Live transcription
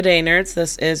Good day, nerds.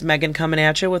 This is Megan coming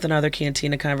at you with another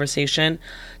Cantina conversation.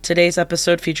 Today's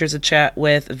episode features a chat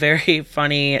with very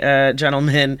funny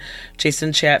gentlemen,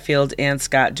 Jason Chatfield and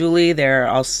Scott Dooley. They're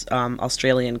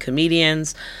Australian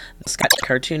comedians, Scott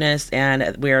cartoonist,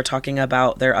 and we are talking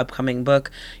about their upcoming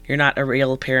book, You're Not a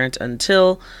Real Parent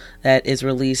Until, that is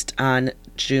released on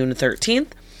June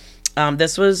 13th.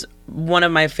 This was one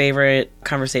of my favorite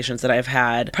conversations that I've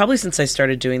had probably since I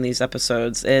started doing these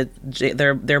episodes.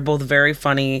 They're both very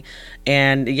funny,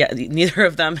 and yeah, neither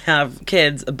of them have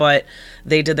kids, but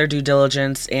they did their due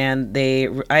diligence, and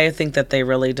I think that they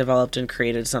really developed and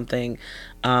created something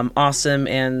awesome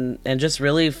and just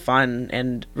really fun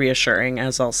and reassuring,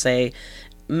 as I'll say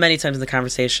many times in the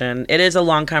conversation. It is a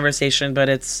long conversation, but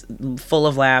it's full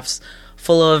of laughs,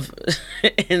 full of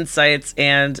insights,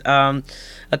 and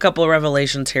a couple of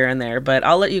revelations here and there, but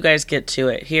I'll let you guys get to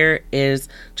it. Here is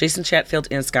Jason Chatfield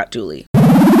and Scott Dooley.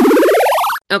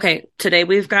 Okay, today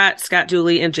we've got Scott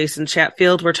Dooley and Jason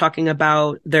Chatfield. We're talking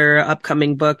about their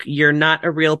upcoming book, You're Not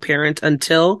a Real Parent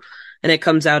Until, and it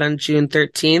comes out on June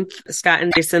 13th. Scott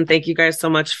and Jason, thank you guys so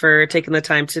much for taking the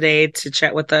time today to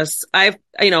chat with us. I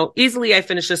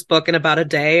finished this book in about a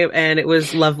day, and it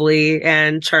was lovely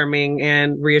and charming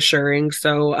and reassuring.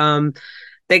 So, I'm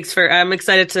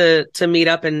excited to meet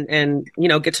up and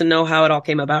get to know how it all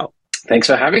came about. Thanks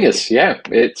for having us. Yeah,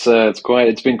 it's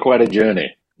been quite a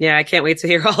journey. Yeah, I can't wait to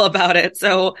hear all about it.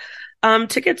 So,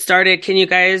 to get started, can you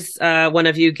guys, one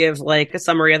of you give like a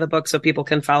summary of the book so people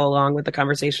can follow along with the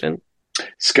conversation?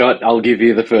 Scott, I'll give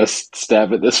you the first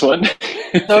stab at this one.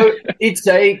 So it's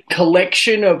a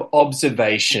collection of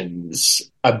observations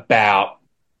about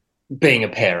being a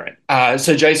parent.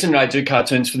 So Jason and I do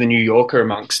cartoons for the New Yorker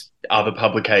amongst other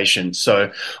publications.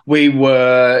 So we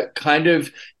were kind of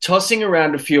tossing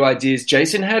around a few ideas.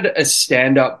 Jason had a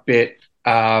stand-up bit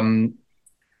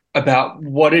about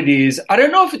what it is. I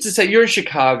don't know if it's to say you're in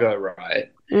Chicago,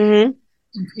 right? Mm-hmm.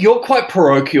 You're quite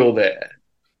parochial there.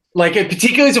 Like,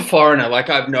 particularly as a foreigner, like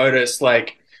I've noticed,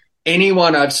 like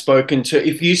anyone I've spoken to,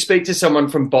 if you speak to someone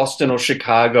from Boston or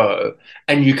Chicago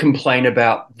and you complain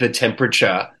about the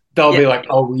temperature, they'll be like,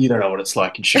 "Oh, you don't know what it's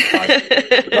like in Chicago."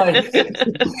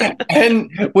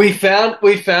 And we found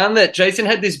that Jason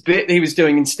had this bit he was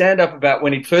doing in stand-up about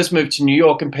when he first moved to New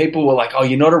York, and people were like, "Oh,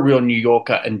 you're not a real New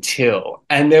Yorker until."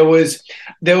 And there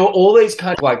were all these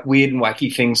kind of like weird and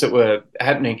wacky things that were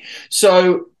happening.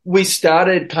 So we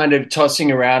started kind of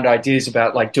tossing around ideas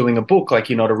about like doing a book like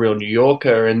You're Not a Real New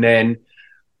Yorker, and then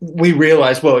we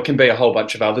realized, well, it can be a whole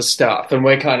bunch of other stuff. And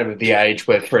we're kind of at the age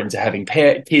where friends are having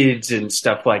kids and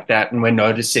stuff like that. And we're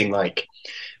noticing like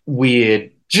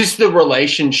weird, just the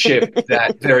relationship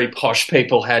that very posh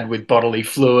people had with bodily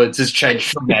fluids has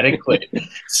changed dramatically.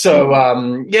 So,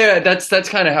 that's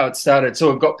kind of how it started. So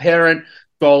we've got parent,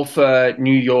 golfer,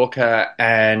 New Yorker,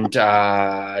 and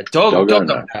dog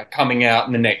owner coming out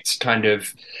in the next kind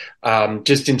of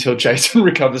just until Jason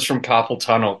recovers from carpal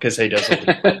tunnel, because he does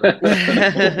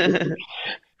it.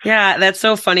 Yeah, that's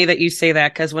so funny that you say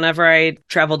that, because whenever I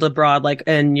traveled abroad, like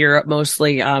in Europe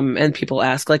mostly, and people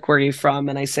ask like, where are you from?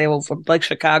 And I say, well, from like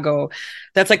Chicago.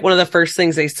 That's like one of the first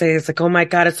things they say. It's like, oh my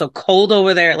God, it's so cold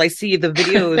over there. Like, see the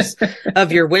videos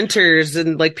of your winters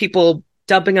and like people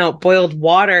dumping out boiled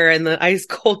water and the ice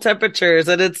cold temperatures,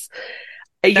 and it's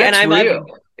real.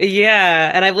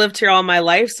 And I've lived here all my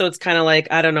life, so it's kind of like,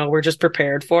 I don't know, we're just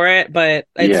prepared for it. But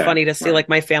it's funny to see like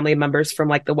my family members from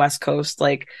like the West Coast,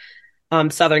 like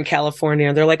Southern California,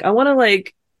 and they're like, I want to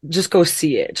like just go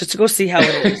see it, just to go see how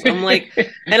it is. I'm like,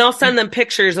 and I'll send them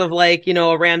pictures of like,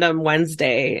 a random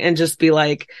Wednesday and just be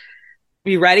like,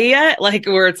 you ready yet? Like,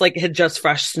 where it's like it had just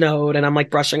fresh snowed and I'm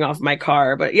like brushing off my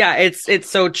car. But yeah, it's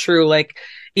so true. Like,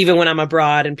 even when I'm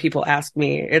abroad and people ask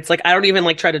me, it's like, I don't even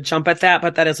like try to jump at that,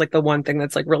 but that is like the one thing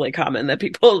that's like really common, that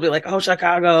people will be like, oh,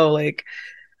 Chicago. Like,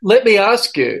 let me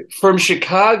ask you, from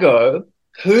Chicago,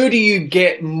 who do you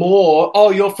get more?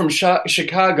 Oh, you're from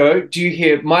Chicago. Do you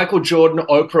hear Michael Jordan,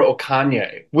 Oprah, or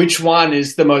Kanye? Which one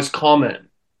is the most common?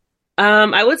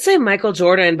 I would say Michael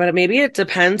Jordan, but maybe it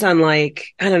depends on like,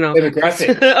 I don't know.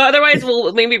 Demographic. Otherwise,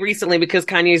 well, maybe recently, because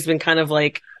Kanye's been kind of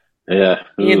like,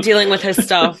 dealing with his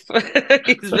stuff.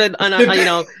 He's been, kind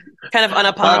of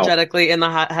unapologetically in the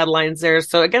hot headlines there.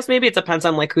 So I guess maybe it depends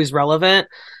on like who's relevant.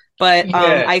 But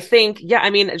I think,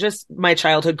 just my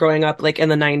childhood growing up like in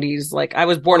the 90s, like I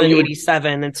was born in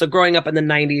 87. And so growing up in the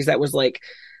 90s, that was like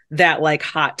that like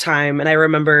hot time. And I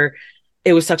remember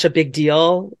it was such a big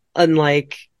deal. And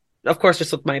like, of course,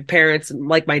 just with my parents and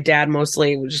like my dad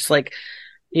mostly, was just like,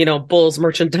 Bulls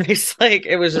merchandise. Like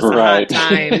it was just a hot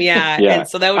time. Yeah. And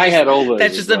so that was,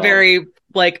 that's just a very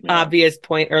like obvious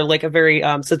point, or like a very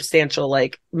substantial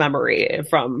like memory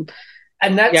from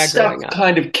And that Yeah, stuff growing up.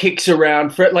 kind of kicks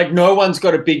around for it. Like no one's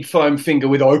got a big foam finger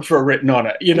with Oprah written on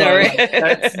it. You know, No, like, right?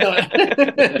 that's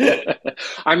not.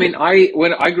 I mean,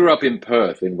 when I grew up in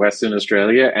Perth in Western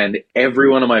Australia, and every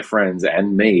one of my friends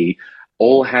and me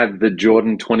all had the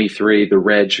Jordan 23, the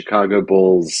red Chicago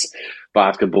Bulls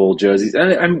basketball jerseys,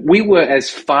 and we were as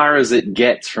far as it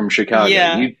gets from Chicago.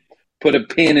 Yeah. You put a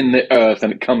pin in the earth,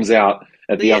 and it comes out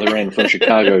at the Yeah. other end from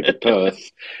Chicago to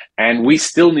Perth, and we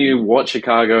still knew what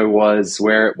Chicago was,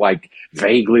 where it like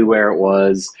vaguely where it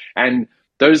was, and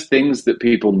those things that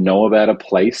people know about a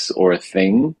place or a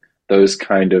thing, those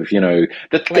kind of,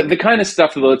 the kind of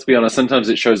stuff that, let's be honest, sometimes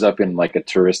it shows up in like a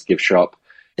tourist gift shop.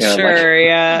 Sure,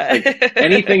 yeah. Like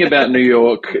anything about New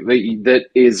York that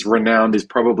is renowned is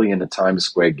probably in a Times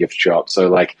Square gift shop. So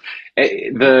like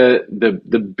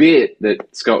the bit that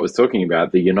Scott was talking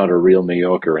about, that you're not a real New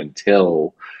Yorker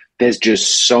until, there's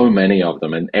just so many of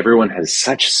them, and everyone has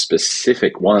such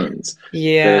specific ones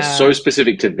that are so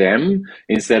specific to them,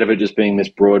 instead of it just being this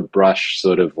broad brush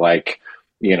sort of like,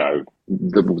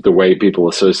 the way people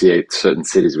associate certain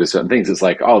cities with certain things. It's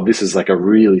like, oh, this is like a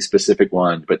really specific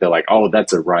one, but they're like, oh,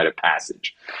 that's a rite of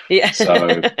passage. Yeah. So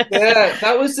Yeah,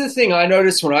 that was the thing I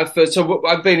noticed when I first. So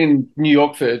I've been in New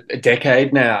York for a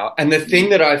decade now, and the thing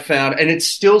that I found, and it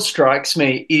still strikes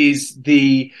me, is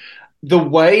the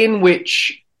way in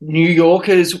which New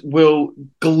Yorkers will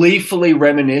gleefully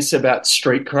reminisce about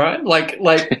street crime,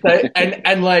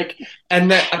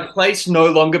 and that a place no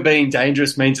longer being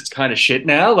dangerous means it's kind of shit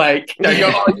now. Like they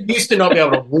go, oh, you used to not be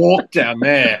able to walk down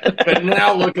there, but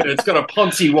now look at it, it's got a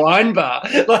Ponzi wine bar.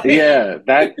 Like, yeah,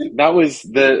 that was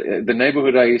the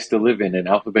neighborhood I used to live in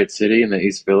Alphabet City in the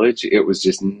East Village. It was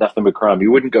just nothing but crime.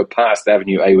 You wouldn't go past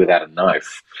Avenue A without a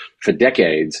knife for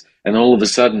decades. And all of a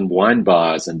sudden, wine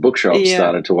bars and bookshops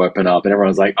started to open up, and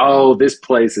everyone's like, "Oh, this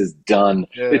place is done.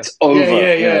 It's over."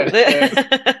 Yeah.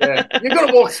 You've got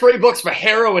to walk 3 blocks for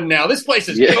heroin now. This place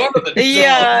is gone to the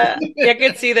Yeah, I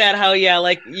could see that. How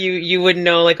like you wouldn't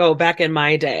know, like, oh, back in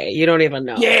my day, you don't even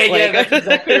know. Yeah, that's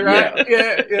exactly right.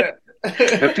 Yeah.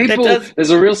 But people, there's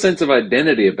a real sense of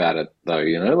identity about it, though.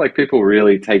 Like people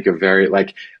really take a very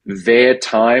like their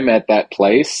time at that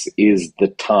place is the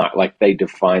time. Like they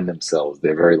define themselves.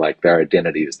 They're very like their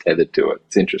identity is tethered to it.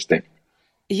 It's interesting.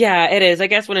 Yeah, it is. I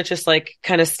guess when it just like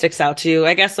kind of sticks out to you.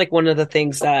 I guess like one of the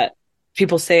things that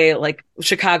people say, like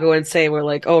Chicago, and say we're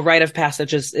like, oh, rite of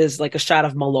passage is like a shot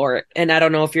of Malort, and I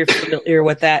don't know if you're familiar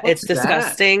with that. It's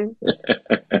disgusting.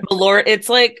 Malort, it's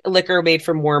like liquor made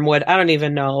from wormwood. I don't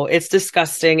even know. It's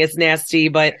disgusting. It's nasty,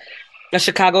 but a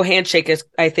Chicago handshake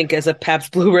I think is a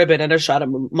Pabst Blue Ribbon and a shot of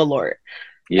Malort.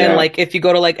 Yeah. And like if you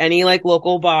go to like any like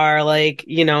local bar, like,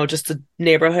 just a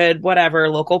neighborhood, whatever,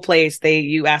 local place,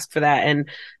 you ask for that, and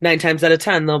 9 times out of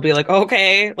 10 they'll be like,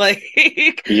 okay, like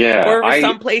or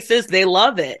some places they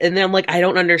love it. And then I'm like, I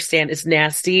don't understand. It's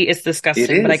nasty, it's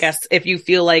disgusting. But I guess if you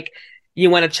feel like you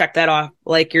want to check that off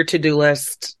like your to-do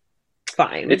list,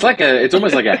 fine. It's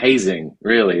almost like a hazing,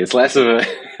 really. It's less of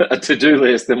a to-do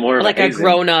list and more of like a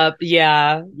grown up.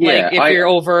 Yeah. Like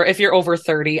if you're over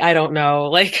 30, I don't know.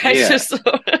 Like I just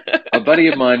a buddy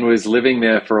of mine was living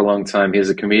there for a long time. He's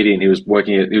a comedian. He was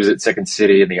at Second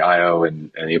City in the IO and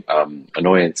the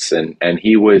Annoyance, and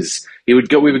we would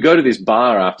go to this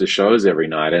bar after shows every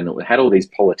night, and it had all these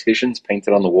politicians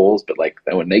painted on the walls, but like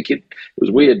they were naked. It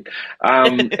was weird.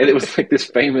 And it was like this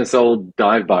famous old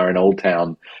dive bar in Old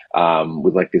Town,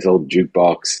 with like this old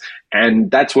jukebox, and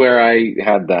that's where I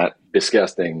had that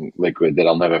disgusting liquid that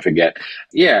I'll never forget.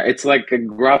 Yeah, it's like a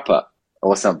grappa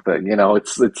or something,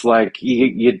 it's like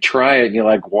you try it and you're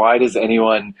like, why does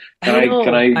anyone I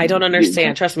don't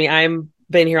understand. Trust me, I'm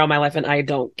been here all my life and I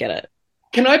don't get it.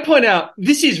 Can I point out,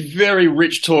 this is very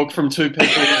rich talk from 2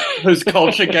 people whose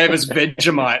culture gave us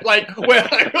Vegemite. Like, we're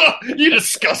like, oh, you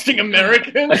disgusting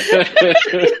American.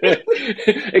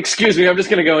 Excuse me, I'm just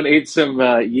going to go and eat some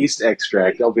yeast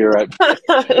extract. I'll be right back.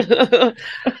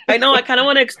 I know, I kind of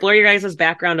want to explore your guys'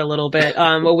 background a little bit,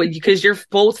 because you're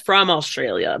both from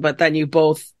Australia, but then you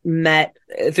both met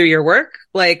through your work.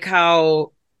 Like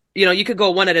how, you could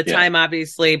go one at a time,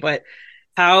 obviously, but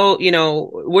how,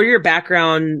 where your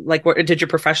background, like, what did your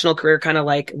professional career kind of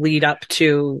like lead up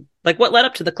to, like, what led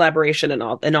up to the collaboration and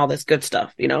all this good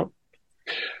stuff,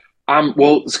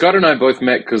 Well, Scott and I both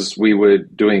met because we were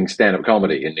doing stand-up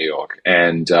comedy in New York,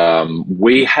 and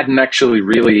we hadn't actually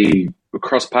really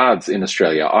crossed paths in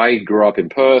Australia. I grew up in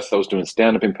Perth. I was doing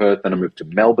stand-up in Perth, then I moved to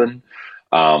Melbourne,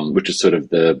 which is sort of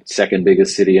the second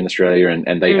biggest city in Australia,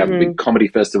 and they have a big comedy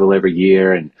festival every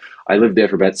year, and I lived there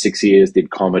for about 6 years,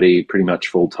 did comedy pretty much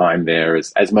full time there,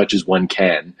 as much as one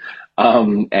can,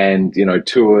 and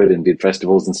toured and did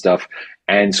festivals and stuff.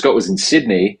 And Scott was in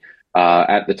Sydney,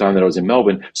 at the time that I was in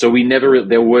Melbourne. So we never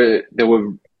there were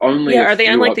only are they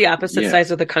on like the opposite sides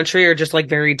of the country, or just like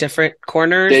very different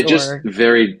corners? They're just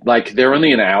very like they're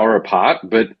only an hour apart,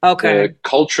 but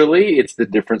culturally, it's the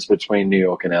difference between New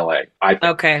York and LA. I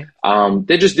think.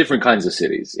 They're just different kinds of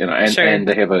cities, you know, and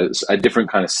they have a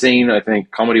different kind of scene. I think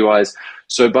comedy wise.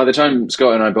 So by the time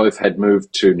Scott and I both had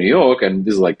moved to New York, and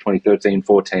this is like 2013,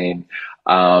 14.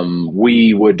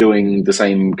 We were doing the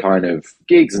same kind of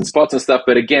gigs and spots and stuff,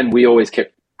 but again, we always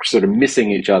kept sort of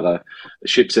missing each other,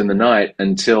 ships in the night,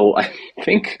 until I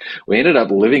think we ended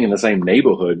up living in the same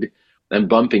neighborhood and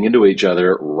bumping into each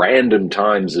other at random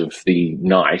times of the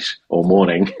night or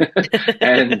morning,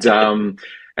 and going,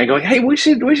 hey, we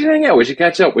should hang out, we should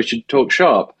catch up, we should talk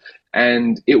shop.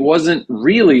 And it wasn't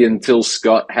really until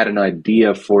Scott had an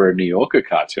idea for a New Yorker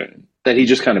cartoon that he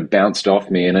just kind of bounced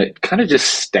off me, and it kind of just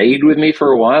stayed with me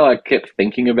for a while. I kept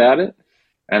thinking about it,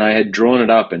 and I had drawn it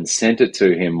up and sent it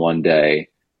to him one day.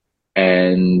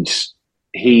 And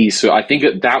I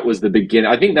think that was the beginning.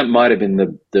 I think that might have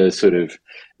been the sort of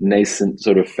nascent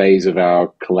sort of phase of our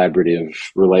collaborative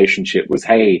relationship was,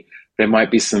 hey, there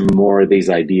might be some more of these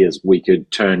ideas we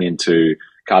could turn into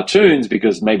cartoons,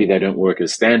 because maybe they don't work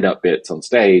as stand-up bits on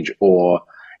stage, or,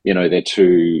 you know, they're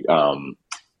too,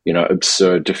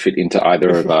 absurd to fit into either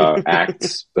of our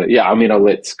acts. But yeah, I mean, I'll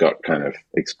let Scott kind of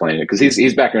explain it, because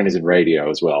his background is in radio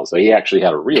as well. So he actually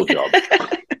had a real job.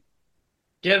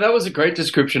 Yeah, that was a great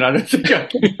description. I don't think I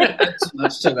can add too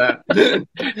much to that.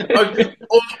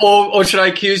 or should I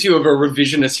accuse you of a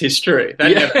revisionist history?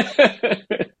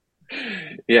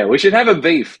 Yeah, we should have a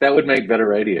beef. That would make better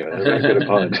radio. That would make better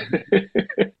pod.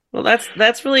 Well,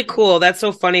 that's really cool. That's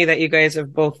so funny that you guys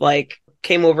have both like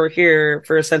came over here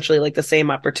for essentially like the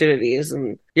same opportunities,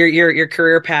 and your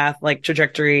career path, like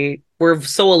trajectory, were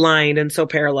so aligned and so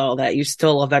parallel that you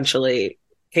still eventually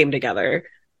came together.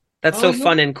 That's so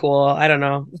fun and cool. I don't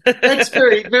know. That's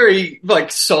very, very like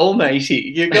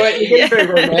soulmatey. You're getting very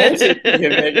romantic here,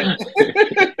 Megan.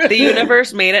 The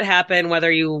universe made it happen,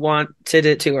 whether you wanted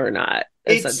it to or not.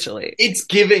 Essentially, it's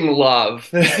giving love.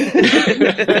 This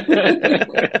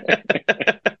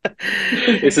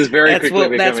is very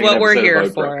quickly that's what we're here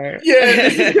for. Yeah,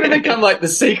 this is going to become like The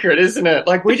Secret, isn't it?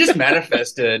 Like, we just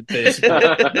manifested this.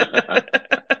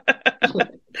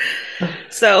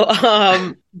 So,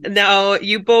 now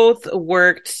you've both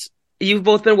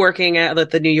been working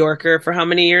at the New Yorker for how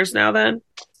many years now then?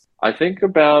 I think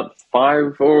about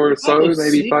 5 or so,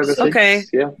 maybe 5 or 6. Okay.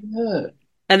 Yeah.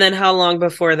 And then how long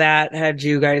before that had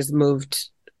you guys moved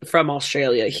from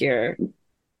Australia here?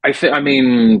 I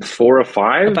mean 4 or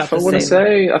 5, I want to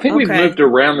say. I think we've moved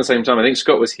around the same time. I think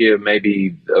Scott was here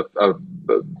maybe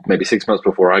 6 months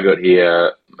before I got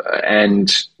here.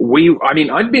 And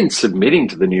I'd been submitting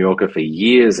to the New Yorker for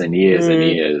years and years and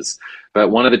years.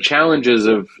 But one of the challenges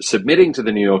of submitting to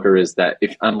the New Yorker is that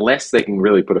unless they can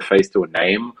really put a face to a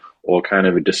name or kind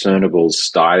of a discernible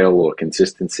style or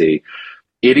consistency,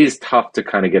 it is tough to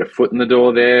kind of get a foot in the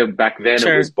door there. Back then,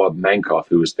 It was Bob Mankoff,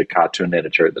 who was the cartoon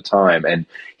editor at the time. And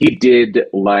he did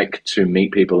like to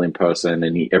meet people in person.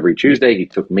 And every Tuesday, he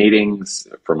took meetings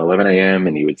from 11 a.m.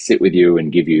 and he would sit with you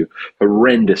and give you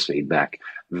horrendous feedback.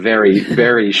 Very,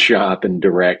 very sharp and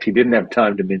direct. He didn't have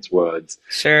time to mince words.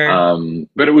 Sure.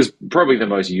 But it was probably the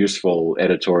most useful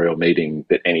editorial meeting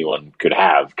that anyone could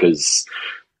have, because,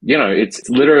 you know, it's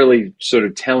literally sort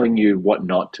of telling you what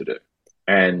not to do.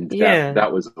 And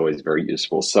that was always very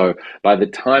useful. So by the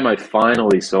time I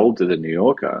finally sold to the New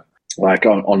Yorker, like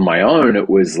on my own, it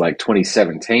was like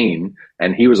 2017,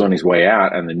 and he was on his way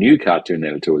out, and the new cartoon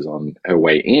editor was on her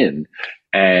way in.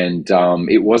 And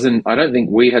it wasn't, I don't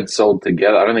think we had sold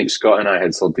together. I don't think Scott and I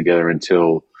had sold together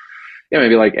until,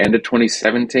 maybe like end of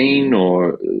 2017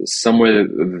 or somewhere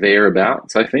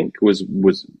thereabouts, I think, was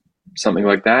something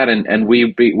like that. And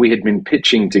we had been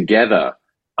pitching together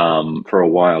for a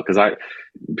while, because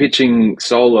pitching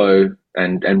solo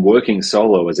and working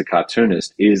solo as a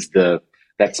cartoonist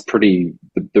that's pretty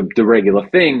the regular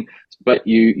thing. But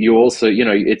you also,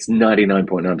 it's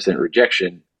 99.9%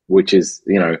 rejection, which is,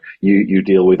 you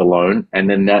deal with alone. And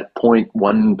then that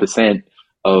 0.1%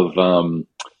 of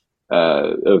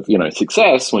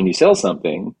success when you sell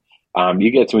something,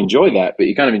 you get to enjoy that, but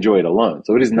you kind of enjoy it alone.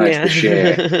 So it is nice to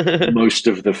share most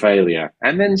of the failure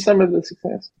and then some of the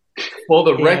success. For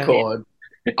the record,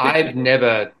 I've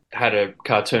never had a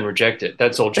cartoon rejected.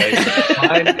 That's all Jason.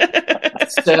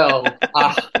 sell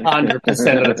 100%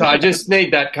 of the time. I just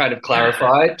need that kind of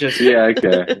clarified. Just Yeah,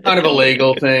 okay. kind of a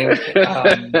legal thing.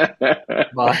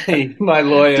 My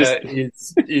lawyer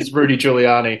is Rudy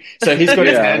Giuliani, so he's got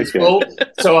his hands full.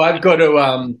 So I've got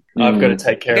to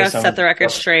take care You of gotta something. set the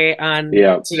record straight on.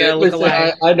 Yeah. You gotta look Listen,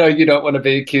 alive. I know you don't want to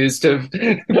be accused of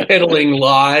peddling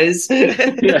lies.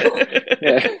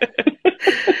 Yeah.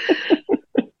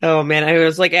 Oh man, I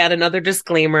was like, add another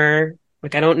disclaimer.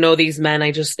 Like, I don't know these men.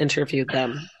 I just interviewed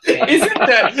them. Okay. Isn't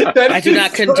that I do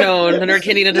not condone. The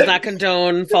Cantina does not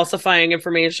condone falsifying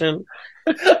information.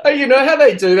 You know how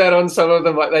they do that on some of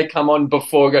them? Like they come on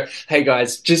before, go, "Hey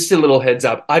guys, just a little heads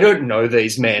up. I don't know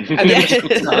these men." And then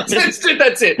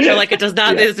that's it. They're like, it does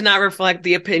not reflect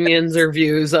the opinions or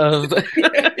views of.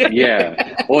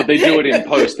 Yeah. Or they do it in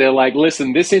post. They're like,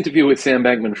 listen, this interview with Sam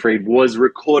Bankman-Fried was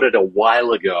recorded a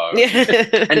while ago.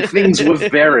 And things were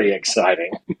very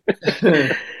exciting.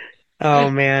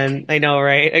 Oh man, I know,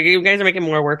 right? You guys are making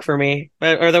more work for me,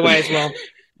 but otherwise, well,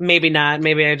 maybe not.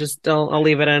 Maybe I just don't. I'll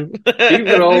leave it in. Keep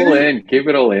it all in. Keep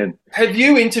it all in. Have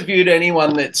you interviewed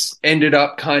anyone that's ended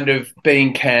up kind of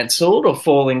being cancelled or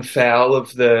falling foul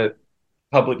of the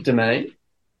public domain?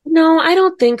 No, I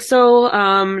don't think so.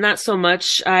 Not so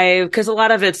much. Because a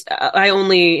lot of it's, I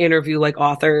only interview like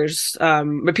authors,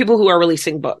 but people who are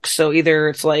releasing books. So either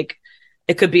it's like,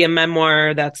 it could be a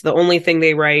memoir that's the only thing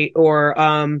they write, or,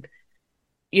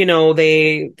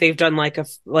 they've done like a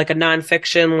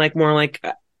nonfiction, like more like,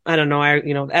 I don't know,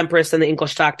 Empress and the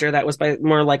English Doctor. That was by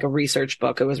more like a research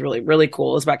book. It was really, really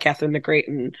cool. It was about Catherine the Great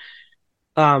and,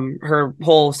 her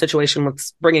whole situation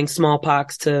with bringing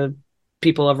smallpox to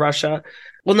people of Russia.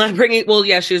 Well,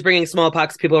 she was bringing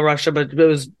smallpox to people of Russia, but it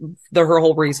was her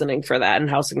whole reasoning for that and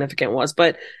how significant it was.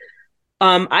 But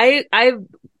I've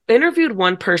interviewed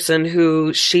one person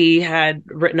who she had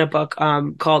written a book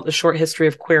called A Short History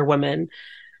of Queer Women.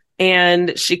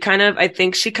 And she kind of, and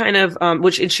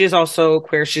she is also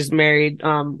queer. She's married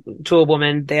to a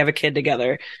woman. They have a kid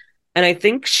together. And I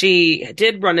think she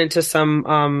did run into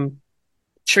some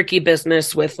tricky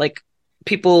business with like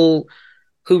people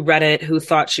who read it, who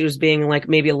thought she was being like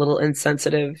maybe a little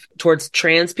insensitive towards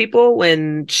trans people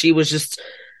when she was just,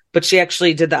 but she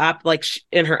actually did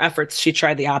in her efforts, she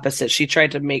tried the opposite. She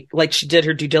tried to make, like, she did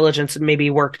her due diligence and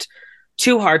maybe worked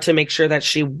too hard to make sure that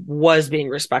she was being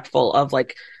respectful of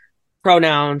like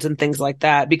pronouns and things like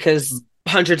that, because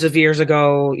hundreds of years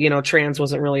ago, trans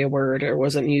wasn't really a word or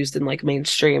wasn't used in like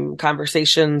mainstream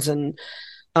conversations. And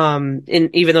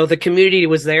even though the community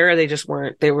was there, they just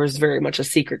weren't, there was very much a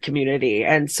secret community.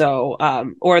 And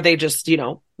so, or they just,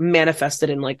 manifested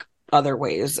in like other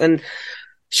ways. And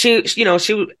she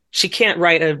can't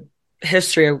write a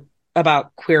history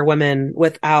about queer women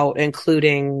without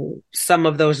including some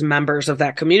of those members of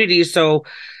that community. So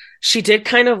she did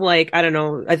kind of like, I don't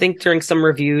know, I think during some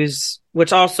reviews,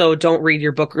 which also don't read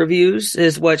your book reviews,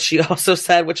 is what she also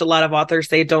said, which a lot of authors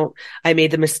say don't. I made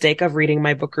the mistake of reading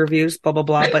my book reviews, blah, blah,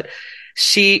 blah. But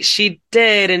she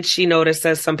did. And she noticed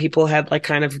that some people had like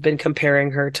kind of been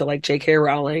comparing her to like J.K.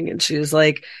 Rowling. And she was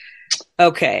like,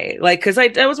 okay, like, cause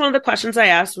that was one of the questions I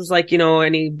asked was like,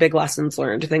 any big lessons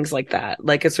learned, things like that.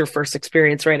 Like it's her first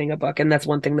experience writing a book. And that's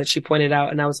one thing that she pointed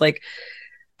out. And I was like,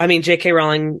 I mean, J.K.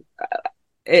 Rowling,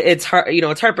 it's hard,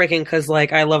 it's heartbreaking because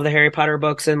like I love the Harry Potter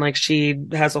books and like she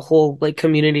has a whole like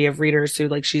community of readers who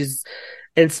like she's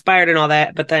inspired and all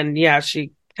that. But then,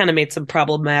 she kind of made some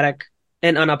problematic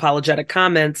and unapologetic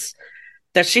comments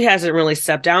that she hasn't really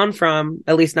stepped down from,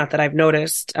 at least not that I've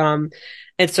noticed.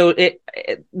 And so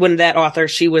when that author,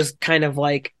 she was kind of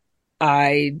like,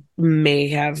 I may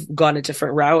have gone a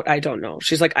different route. I don't know.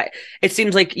 She's like, it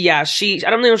seems like, I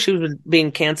don't know if she was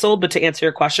being canceled, but to answer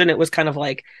your question, it was kind of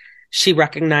like, she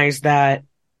recognized that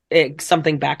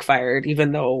something backfired,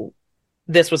 even though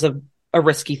this was a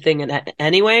risky thing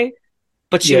anyway.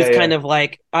 But she was kind of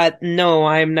like, no,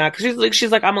 I'm not. Cause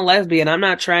she's like, I'm a lesbian. I'm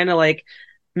not trying to like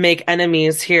make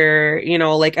enemies here,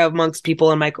 like amongst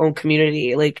people in my own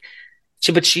community. Like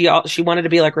she wanted to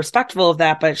be like respectful of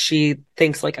that, but she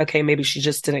thinks like, okay, maybe she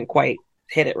just didn't quite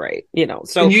hit it right,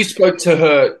 So and you spoke to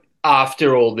her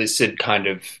after all this had kind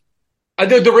of.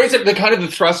 The reason, the kind of the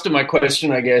thrust of my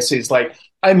question, I guess, is like,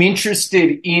 I'm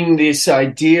interested in this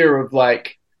idea of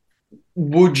like,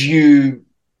 would you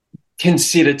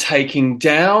consider taking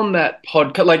down that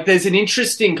podcast? Like, there's an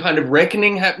interesting kind of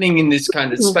reckoning happening in this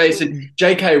kind of space. And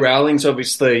J.K. Rowling's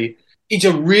obviously, it's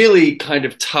a really kind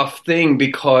of tough thing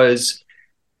because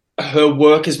her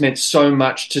work has meant so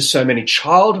much to so many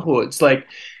childhoods. Like,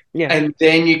 and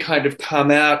then you kind of come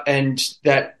out and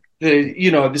that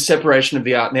the separation of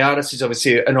the art and the artist is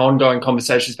obviously an ongoing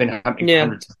conversation that's been happening for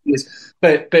hundreds of years.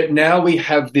 But now we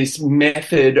have this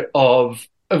method of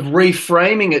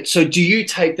reframing it. So do you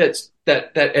take that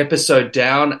episode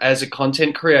down as a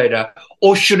content creator,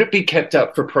 or should it be kept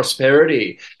up for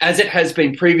prosperity, as it has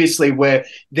been previously, where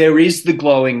there is the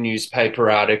glowing newspaper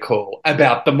article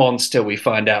about the monster we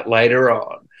find out later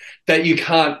on that you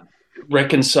can't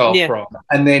reconcile from?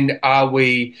 And then are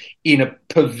we, in a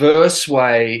perverse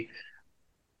way,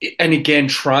 and again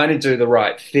trying to do the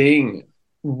right thing,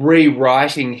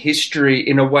 rewriting history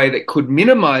in a way that could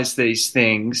minimize these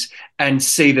things and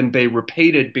see them be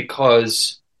repeated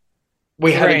because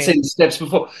we haven't seen the steps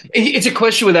before? It's a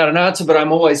question without an answer, but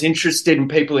I'm always interested in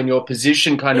people in your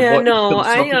position, kind of.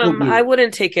 I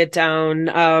wouldn't take it down,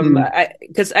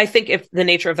 because I think if the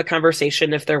nature of the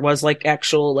conversation, if there was like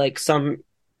actual like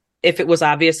if it was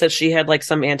obvious that she had like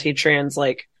some anti-trans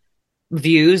like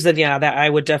views, then that I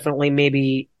would definitely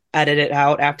maybe edit it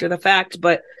out after the fact.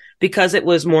 But because it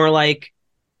was more like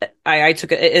I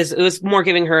took it was more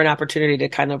giving her an opportunity to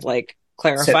kind of like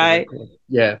clarify,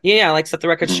 like set the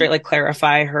record straight, like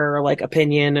clarify her like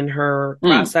opinion and her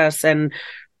process, and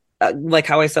like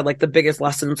how I said, like the biggest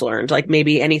lessons learned, like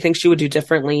maybe anything she would do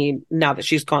differently now that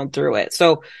she's gone through it.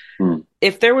 So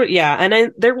if there were,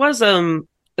 and there was an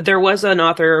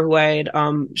author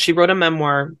who she wrote a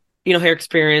memoir, her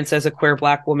experience as a queer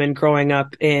Black woman growing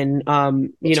up in,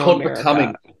 it's called America.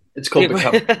 Becoming. It's called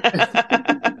Becoming.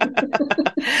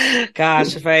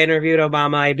 Gosh, if I interviewed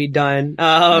Obama, I'd be done.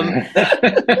 No,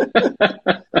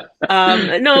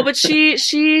 but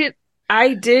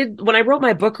I did, when I wrote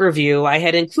my book review, I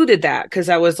had included that because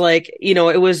I was like,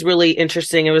 it was really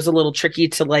interesting. It was a little tricky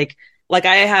to like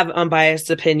I have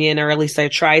unbiased opinion, or at least I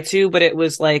try to, but it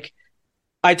was like,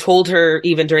 I told her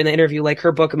even during the interview, like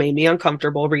her book made me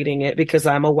uncomfortable reading it because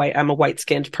I'm a white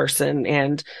skinned person,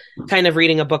 and kind of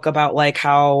reading a book about like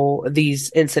how these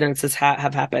incidences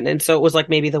have happened. And so it was like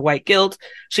maybe the white guilt.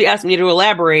 She asked me to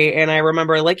elaborate, and I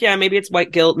remember like, maybe it's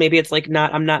white guilt. Maybe it's like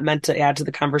I'm not meant to add to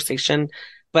the conversation,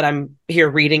 but I'm here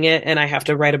reading it and I have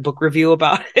to write a book review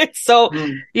about it. So,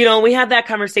 we had that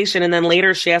conversation. And then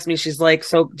later she asked me, she's like,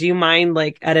 so do you mind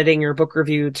like editing your book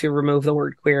review to remove the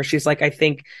word queer? She's like,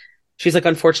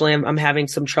 unfortunately, I'm having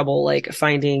some trouble like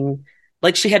finding,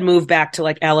 like she had moved back to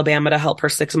like Alabama to help her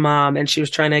sick mom, and she was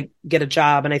trying to get a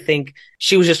job. And I think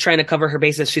she was just trying to cover her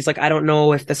bases. She's like, I don't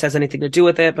know if this has anything to do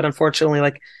with it, but unfortunately,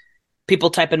 like people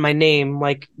type in my name,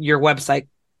 like your website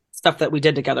stuff that we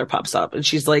did together pops up. And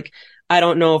she's like, I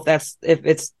don't know if that's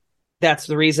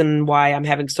the reason why I'm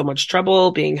having so much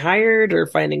trouble being hired or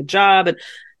finding a job. And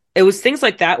it was things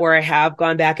like that where I have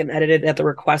gone back and edited at the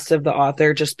request of the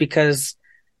author, just because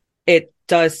it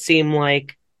did seem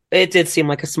like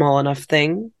a small enough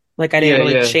thing. Like I didn't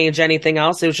really change anything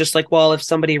else. It was just like, well, if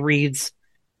somebody reads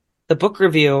the book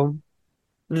review,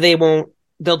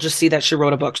 they'll just see that she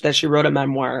wrote a book, that she wrote a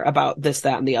memoir about this,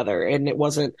 that, and the other. And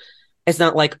it's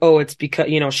not like, oh, it's because,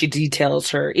 she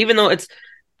details her, even though it's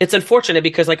unfortunate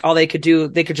because like all they could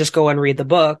just go and read the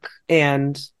book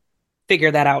and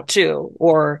figure that out too.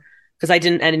 Or because I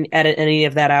didn't edit any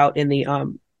of that out in the,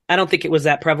 I don't think it was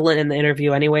that prevalent in the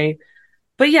interview anyway.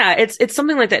 But it's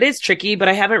something like that. It's tricky, but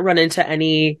I haven't run into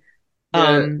any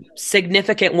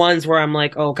significant ones where I'm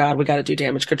like, oh God, we got to do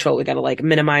damage control. We got to like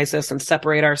minimize this and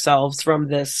separate ourselves from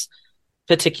this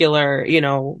particular,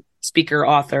 speaker,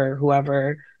 author,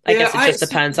 whoever. I guess it just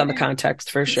depends on the context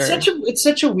for sure. It's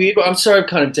such a weird, I'm sorry I've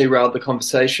kind of derailed the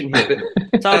conversation here, but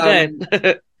it's all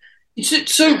good.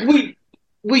 So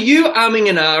were you umming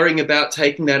and ahhing about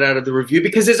taking that out of the review?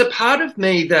 Because there's a part of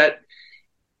me that,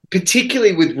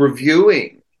 particularly with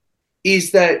reviewing,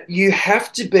 is that you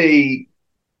have to be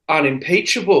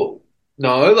unimpeachable.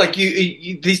 No, like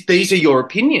these are your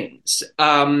opinions.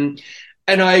 And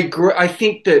I agree. I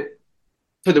think that,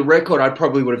 for the record, I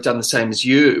probably would have done the same as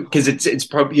you, because it's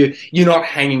probably you're not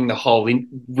hanging the whole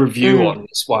review on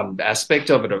this one aspect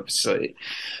of it, obviously.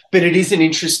 But it is an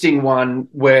interesting one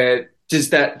where does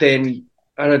that then?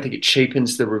 I don't think it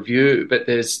cheapens the review, but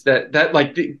there's that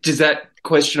like does that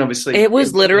question obviously? It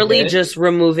was literally just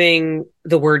removing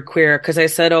the word queer, because I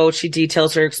said, oh, she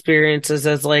details her experiences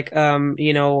as like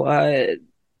a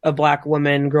Black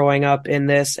woman growing up in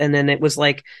this, and then it was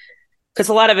like, because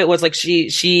a lot of it was like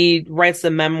she writes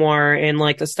the memoir in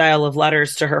like the style of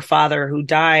letters to her father who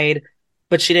died,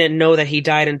 but she didn't know that he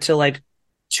died until like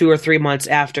 2 or 3 months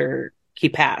after he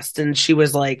passed. And she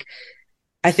was like,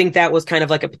 I think that was kind of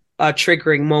like a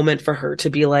triggering moment for her to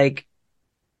be like,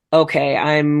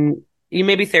 okay, you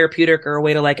may be therapeutic or a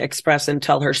way to like express and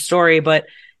tell her story. But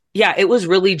yeah, it was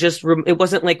really just, it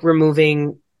wasn't like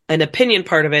removing an opinion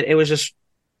part of it. It was just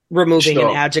removing an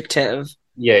Sure. adjective.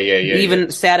 Yeah. Even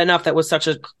sad enough that was such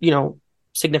a,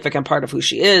 significant part of who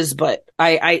she is, but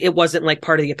it wasn't like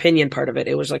part of the opinion part of it.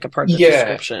 It was like a part of the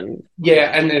description.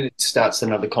 Yeah, and then it starts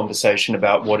another conversation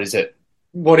about what is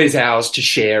ours to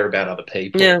share about other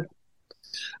people. Yeah.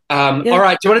 All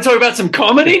right, do you want to talk about some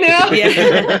comedy now? Yeah.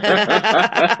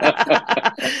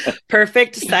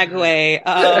 Perfect segue.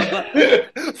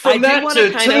 From that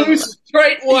to two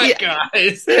straight white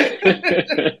guys.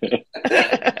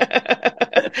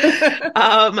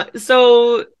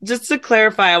 So just to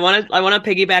clarify, I want to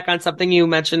piggyback on something you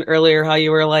mentioned earlier, how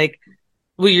you were like,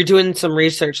 well, you're doing some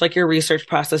research, like your research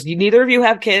process. Neither of you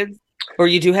have kids, or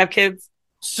you do have kids?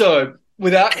 So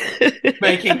without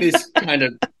making this kind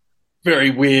of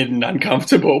very weird and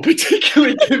uncomfortable,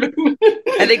 particularly given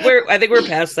I think we're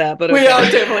past that, but we are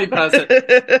definitely past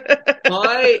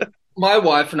it. My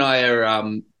wife and I are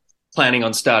planning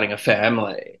on starting a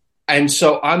family, and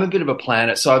so I'm a bit of a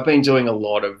planner. So I've been doing a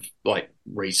lot of like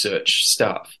research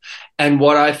stuff, and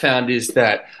what I found is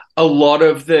that a lot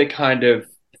of the kind of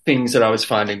things that I was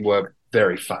finding were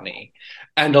very funny,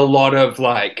 and a lot of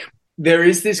like there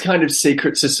is this kind of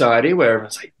secret society where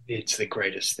everyone's like, it's the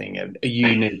greatest thing and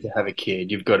you need to have a kid,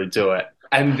 you've got to do it.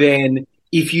 And then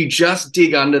if you just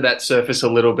dig under that surface a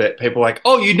little bit, people are like,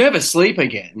 oh, you never sleep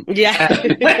again. Yeah.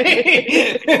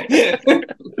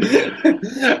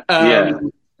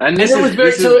 And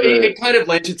it kind of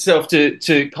lent itself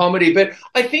to comedy, but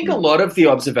I think a lot of the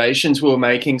observations we were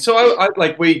making. So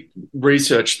we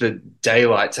researched the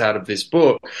daylights out of this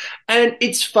book, and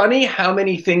it's funny how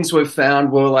many things we've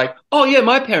found were like, oh yeah,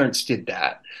 my parents did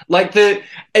that.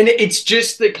 And it's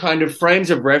just the kind of frames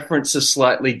of reference are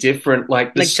slightly different.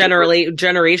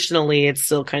 Generationally, it's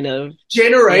still kind of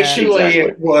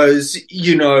It was,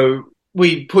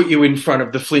 we put you in front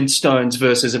of the Flintstones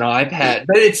versus an iPad,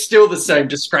 but it's still the same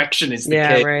distraction as the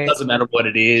kid. Right. It doesn't matter what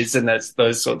it is, and that's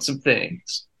those sorts of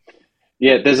things.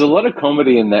 Yeah, there's a lot of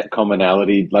comedy in that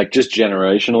commonality, like just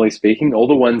generationally speaking, all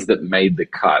the ones that made the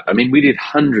cut. I mean, we did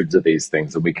hundreds of these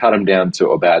things, and we cut them down to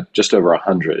about just over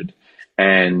 100.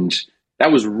 And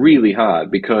that was really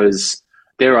hard because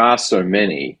there are so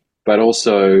many, but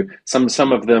also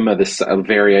some of them are the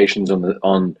variations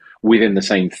on within the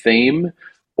same theme.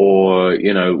 Or,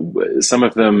 some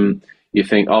of them you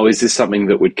think, oh, is this something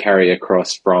that would carry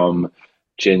across from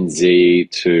Gen Z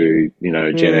to,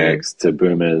 Gen X to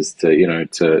boomers to,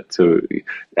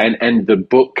 and the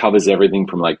book covers everything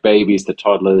from like babies to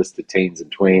toddlers to teens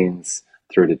and tweens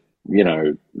through to,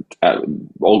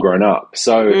 all grown up.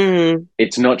 So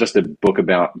it's not just a book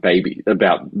about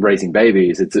raising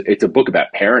babies. It's a book about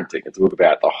parenting. It's a book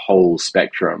about the whole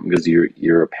spectrum because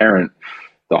you're a parent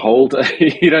the whole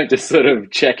day. You don't just sort of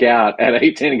check out at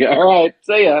 18 and go, all right,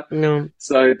 see ya. No.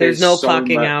 So there's no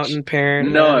clocking out in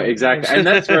parent. No, exactly. And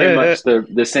that's very much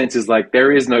the sense is like there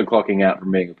is no clocking out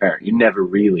from being a parent. You never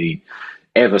really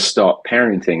ever stop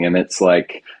parenting. And it's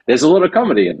like there's a lot of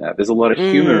comedy in that. There's a lot of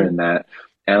humor in that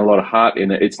and a lot of heart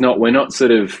in it. It's not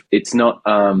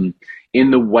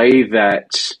in the way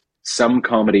that some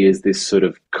comedy is this sort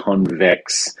of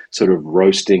convex sort of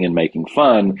roasting and making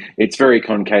fun. It's very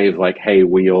concave, like, hey,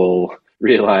 we all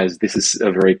realize this is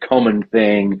a very common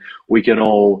thing. We can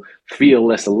all feel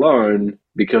less alone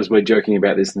because we're joking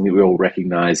about this thing that we all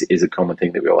recognize is a common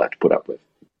thing that we all have to put up with.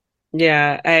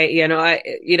 Yeah,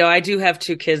 I do have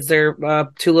two kids. They're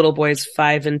two little boys,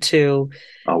 5 and 2.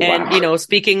 Oh, and wow.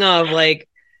 Speaking of like,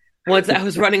 once I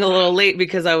was running a little late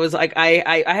because I was like,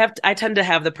 I tend to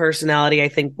have the personality, I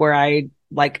think, where I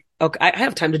like, okay, I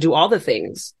have time to do all the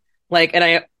things, like, and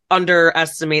I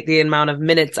underestimate the amount of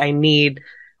minutes I need,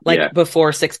 like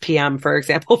before 6 p.m., for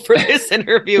example, for this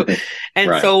interview.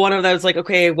 And right. So one of those like,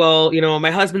 okay, well,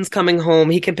 my husband's coming home.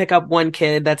 He can pick up one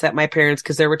kid that's at my parents'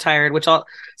 because they're retired,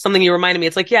 something you reminded me.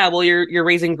 It's like, yeah, well, you're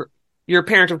raising, you're a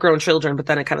parent of grown children, but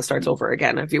then it kind of starts over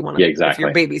again. If you want to, if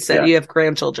you're babysit, you have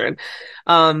grandchildren.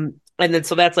 And then,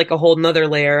 so that's like a whole nother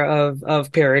layer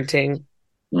of parenting.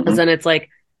 Because then it's like,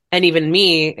 and even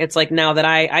me, it's like now that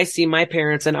I see my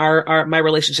parents and my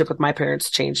relationship with my parents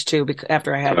changed too, because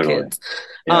after I had kids.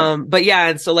 Yeah. But yeah.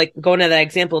 And so like going to that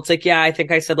example, it's like, yeah, I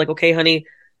think I said like, okay, honey,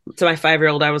 to my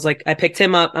 5-year-old, I was like, I picked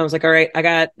him up. I was like, all right, I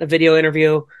got a video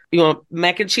interview. You want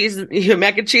mac and cheese in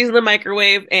the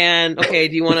microwave? And okay,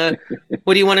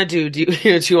 what do you want to do? Do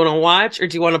you want to watch or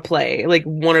do you want to play? Like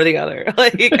one or the other.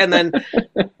 Like, and then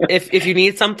if you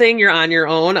need something, you're on your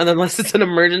own, and unless it's an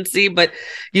emergency. But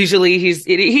usually he's,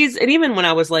 and even when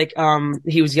I was like,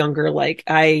 he was younger, like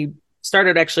I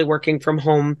started actually working from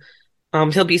home.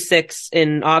 He'll be 6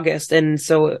 in August. And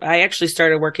so I actually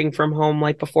started working from home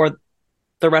like before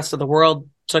the rest of the world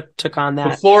took on that.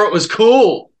 Before it was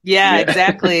cool. Yeah, Yeah.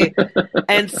 exactly.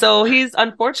 And so he's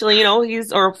unfortunately,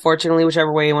 or fortunately,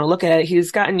 whichever way you want to look at it,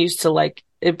 he's gotten used to like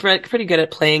pretty good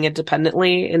at playing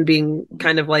independently and being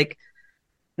kind of like,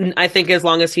 I think as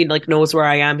long as he like knows where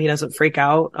I am, he doesn't freak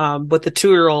out. But the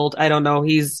 2-year-old, I don't know,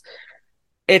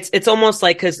 it's almost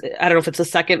like, because I don't know if it's a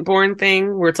second born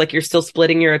thing where it's like you're still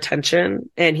splitting your attention,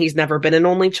 and he's never been an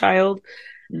only child.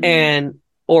 And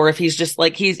or if he's just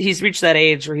like he's reached that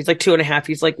age where he's like 2.5,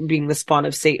 he's like being the spawn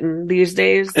of Satan these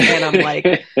days. And I'm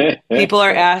like, people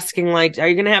are asking like, are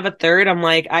you gonna have a third? I'm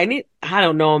like, I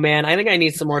don't know, man. I think I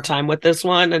need some more time with this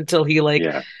one until he like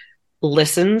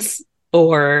listens,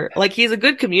 or like he's a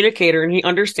good communicator and he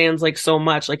understands like so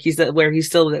much. Like he's he's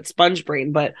still that sponge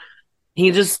brain, but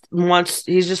he's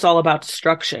just all about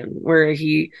destruction, where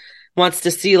he wants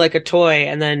to see like a toy,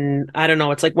 and then I don't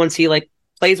know, it's like once he like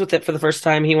plays with it for the first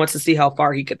time, he wants to see how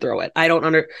far he could throw it. I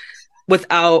don't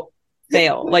without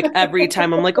fail. Like every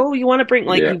time I'm like, oh, you want to bring,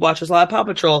 like he watches a lot of Paw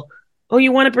Patrol. Oh,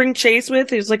 you want to bring Chase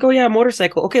with? He's like, oh yeah,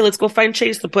 motorcycle. Okay, let's go find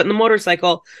Chase to put in the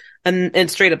motorcycle.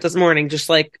 And straight up this morning, just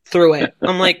like threw it.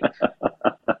 I'm like,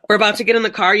 we're about to get in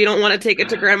the car. You don't want to take it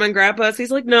to Grandma and Grandpa's?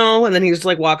 He's like, no. And then he just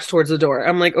like walks towards the door.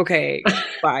 I'm like, okay,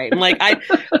 fine. Like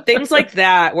things like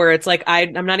that, where it's like,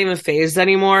 I'm not even phased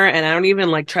anymore. And I don't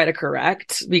even like try to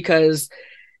correct, because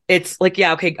it's like,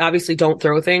 yeah, okay, obviously don't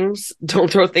throw things. Don't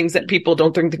throw things at people.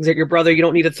 Don't throw things at your brother. You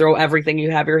don't need to throw everything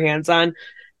you have your hands on.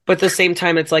 But at the same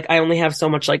time, it's like, I only have so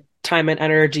much like time and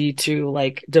energy to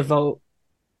like devote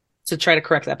to try to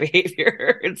correct that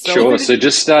behavior. So, sure. So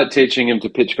just start teaching him to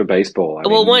pitch for baseball.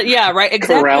 Yeah, right.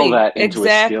 Exactly. Corral that into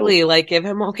a skill. Like give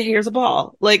him, okay, here's a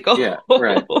ball. Like, oh, yeah,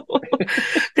 right.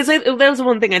 Because that was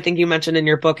one thing I think you mentioned in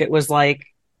your book. It was like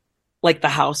the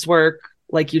housework,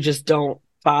 like you just don't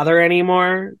bother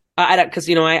anymore. Because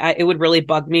it would really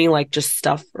bug me, like just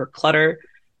stuff or clutter.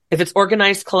 If it's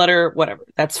organized clutter, whatever,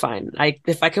 that's fine.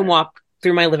 If I can walk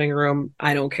through my living room,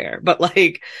 I don't care. But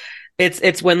like,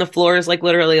 it's when the floor is like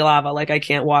literally lava, like I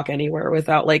can't walk anywhere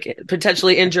without like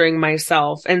potentially injuring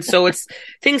myself. And so it's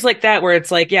things like that where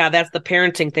it's like, yeah, that's the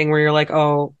parenting thing where you're like,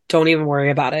 oh, don't even worry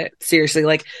about it. Seriously,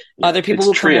 like other people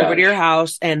will come over to your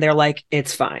house and they're like,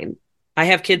 it's fine. I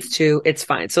have kids too. It's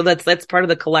fine. So that's part of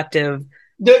the collective.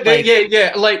 Like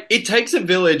it takes a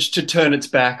village to turn its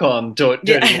back on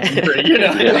dirty laundry, and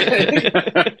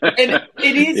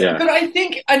it is. But I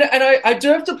think, and I do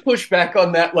have to push back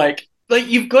on that. Like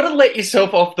you've got to let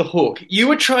yourself off the hook. You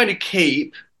were trying to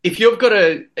keep, if you've got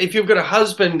a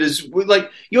husband, is like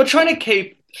you're trying to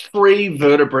keep 3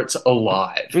 vertebrates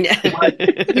alive. Like,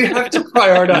 you have to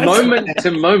prioritize moment to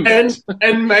moment,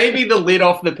 and maybe the lid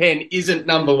off the pen isn't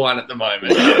number 1 at the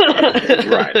moment.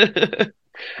 Right.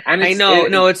 And I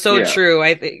know, it's so true.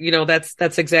 I think,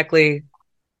 that's exactly,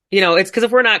 it's because if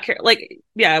we're not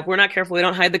if we're not careful, we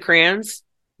don't hide the crayons,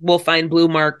 we'll find blue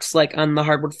marks like on the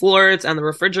hardwood floors, on the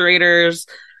refrigerators,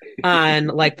 on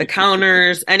like the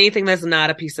counters, anything that's not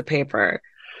a piece of paper.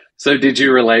 So did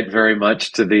you relate very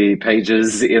much to the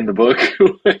pages in the book?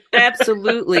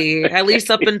 Absolutely. At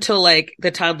least up until like the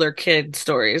toddler kid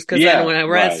stories. Because then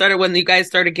when you guys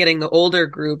started getting the older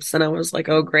groups, and I was like,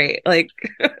 oh, great. Like,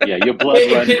 yeah, your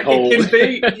blood runs cold.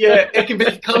 It can be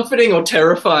comforting or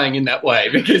terrifying in that way,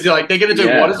 because you're like, they're going to do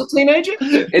what as a teenager?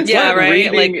 It's like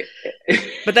right. Reading...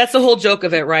 but that's the whole joke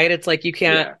of it, right? It's like, you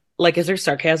can't. Yeah. Like, is there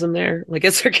sarcasm there? Like,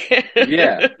 is there?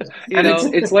 Yeah, and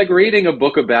it's like reading a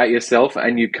book about yourself,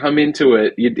 and you come into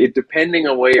it. Depending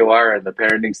on where you are in the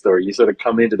parenting story, you sort of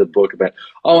come into the book about,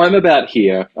 oh, I'm about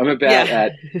here. I'm about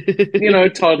at,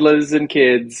 toddlers and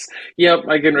kids. Yep,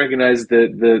 I can recognize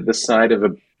the side of a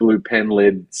blue pen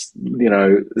lid.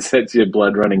 Sets your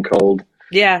blood running cold.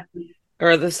 Yeah,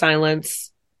 or the silence.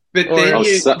 But then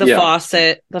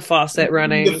the faucet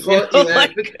running. But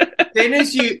then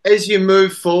as you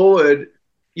move forward,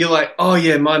 you're like, oh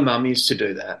yeah, my mum used to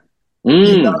do that.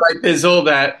 Like there's all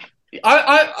that.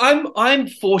 I'm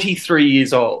 43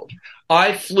 years old.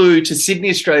 I flew to Sydney,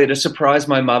 Australia to surprise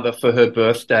my mother for her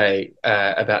birthday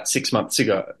about 6 months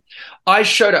ago. I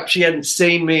showed up. She hadn't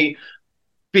seen me.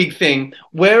 Big thing.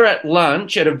 We're at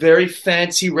lunch at a very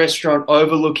fancy restaurant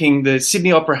overlooking the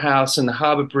Sydney Opera House and the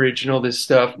Harbour Bridge and all this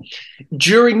stuff.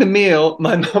 During the meal,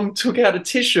 my mum took out a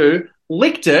tissue,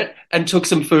 licked it, and took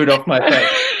some food off my face.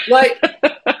 Like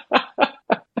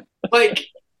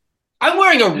I'm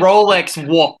wearing a Rolex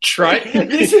watch, right?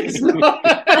 This is not...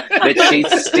 But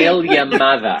she's still your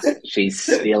mother. She's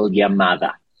still your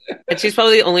mother. And she's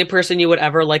probably the only person you would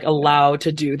ever like allow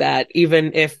to do that,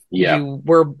 even if you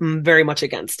were very much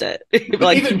against it.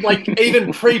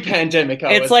 even pre-pandemic,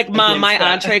 it's like, Mom, my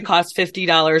entree costs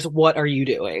 $50. What are you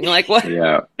doing? Like, what?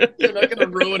 Yeah, you're not going to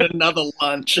ruin another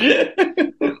lunch.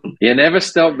 You never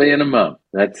stop being a mum.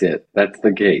 That's it. That's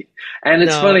the key. And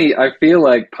it's No. funny. I feel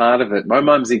like part of it. My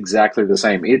mum's exactly the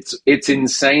same. It's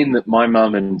insane that my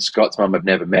mum and Scott's mum have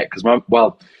never met because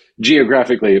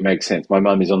geographically it makes sense. My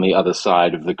mum is on the other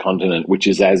side of the continent, which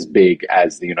is as big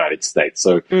as the United States.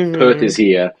 So Perth is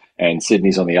here and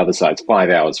Sydney's on the other side. It's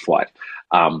 5 hours flight.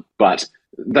 But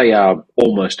they are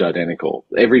almost identical.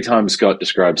 Every time Scott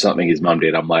describes something his mum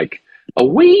did, I'm like, are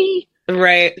we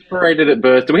separated at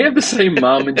birth? Do we have the same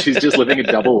mum and she's just living a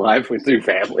double life with two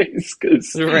families?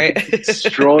 Because it's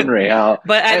extraordinary how...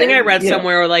 But I think I read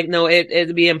somewhere where, like, no,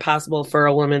 it'd be impossible for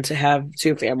a woman to have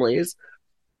two families.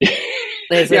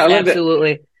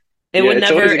 Absolutely. It would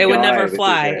never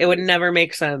fly. It would never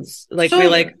make sense. Like, so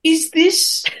is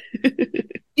this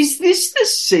the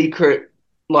secret?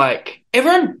 Like,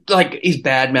 everyone is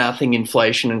bad mouthing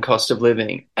inflation and cost of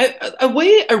living. Are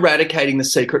we eradicating the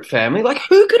secret family? Like,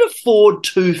 who could afford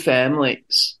two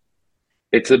families?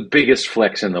 It's the biggest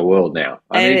flex in the world now.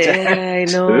 I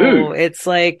know. It's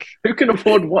like, who can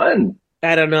afford one?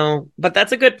 I don't know, but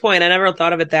that's a good point. I never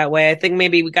thought of it that way. I think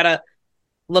maybe we gotta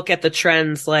look at the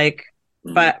trends, like,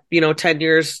 but 10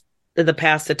 years in the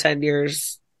past to 10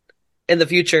 years in the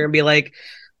future, and be like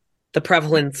the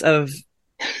prevalence of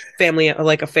family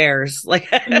affairs. Like,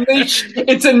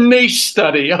 it's a niche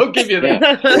study. I'll give you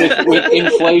that. With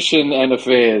inflation and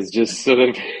affairs, just sort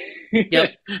of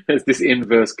there's this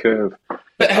inverse curve.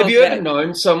 But have you ever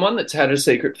known someone that's had a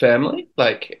secret family?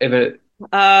 Like, ever?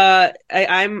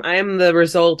 I'm the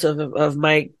result of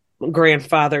my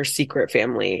grandfather's secret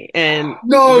family, and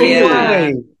no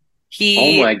way.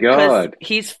 Oh my God.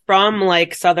 He's from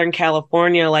like Southern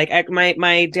California. Like,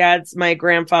 my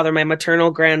grandfather, my maternal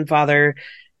grandfather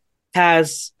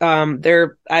has,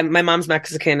 my mom's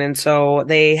Mexican. And so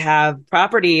they have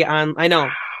property on, I know.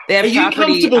 They have Are you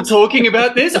comfortable talking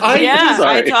about this?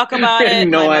 I talk about it.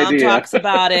 No my idea. mom talks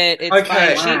about it. It's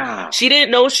okay. fine. Wow. She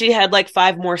didn't know she had like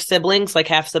 5 more siblings, like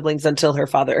half siblings, until her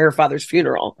father's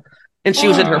funeral. And she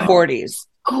was in her 40s.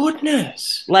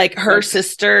 Goodness. Like, her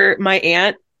sister, my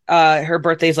aunt, her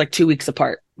birthday is like 2 weeks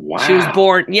apart. Wow. She was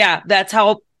born. Yeah, that's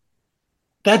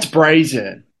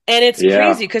brazen. And it's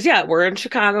crazy because we're in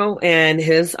Chicago and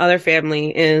his other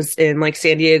family is in like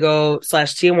San Diego /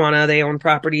 Tijuana. They own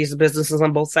properties and businesses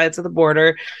on both sides of the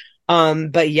border.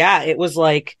 But it was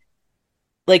like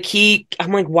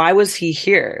I'm like, why was he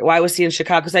here? Why was he in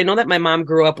Chicago? Because I know that my mom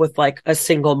grew up with like a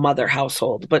single mother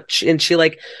household, but she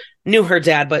like knew her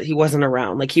dad, but he wasn't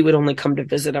around. Like, he would only come to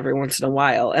visit every once in a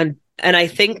while. And I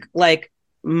think like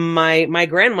my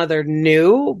grandmother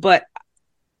knew, but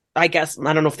I guess,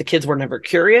 I don't know if the kids were never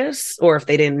curious or if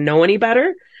they didn't know any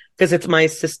better, because it's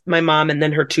my mom and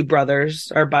then her 2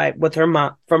 brothers are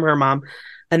from her mom.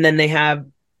 And then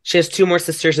she has 2 more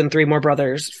sisters and 3 more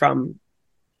brothers from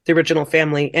the original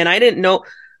family. And I didn't know,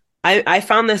 I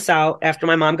found this out after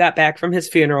my mom got back from his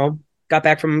funeral, got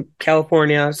back from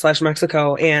California /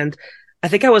 Mexico. And I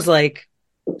think I was like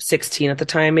 16 at the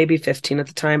time, maybe 15 at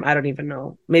the time. I don't even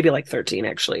know. Maybe like 13,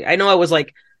 actually. I know I was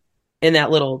like in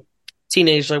that little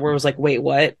teenage, like, where it was like, wait,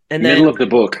 what? And then middle of the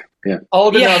book. Yeah.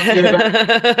 Old enough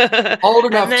to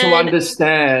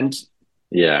understand.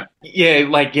 Yeah. Yeah,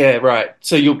 right.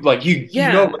 So you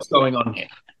know what's going on here.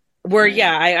 Where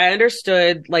I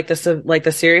understood like the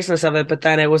seriousness of it, but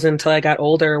then it wasn't until I got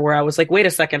older where I was like, wait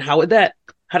a second, how did that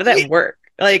work?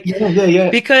 Like,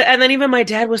 because, and then even my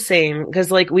dad was saying, because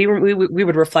like we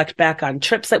would reflect back on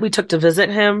trips that we took to visit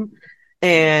him,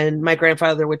 and my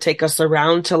grandfather would take us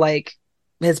around to like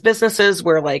his businesses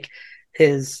where like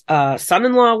his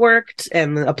son-in-law worked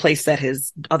and a place that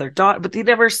his other daughter, but he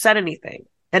never said anything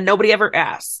and nobody ever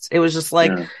asked. It was just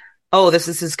like, oh, this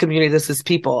is his community, this is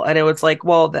people. And it was like,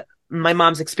 well, my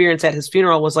mom's experience at his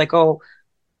funeral was like, oh,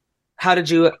 how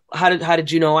did you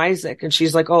know Isaac? And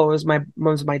she's like, oh, it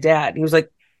was my dad. And he was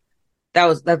like,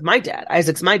 that's my dad.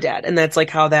 Isaac's my dad. And that's like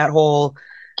how that whole,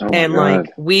 and God.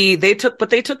 Like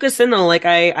they took us in though. Like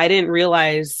I didn't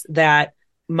realize that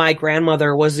my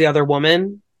grandmother was the other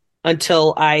woman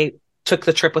until I took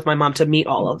the trip with my mom to meet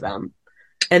all of them.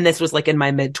 And this was like in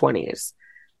my mid-20s.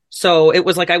 So it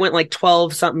was like I went like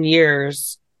 12 something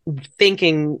years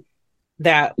thinking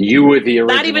that you were the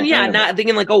original not even family. Not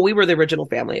thinking like, oh, we were the original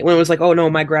family, when it was like, oh no,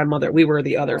 my grandmother, we were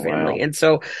the other family. Wow. And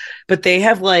so, but they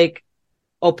have like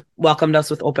welcomed us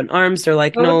with open arms. They're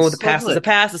like, no, the past is the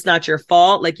past, it's not your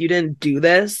fault, like you didn't do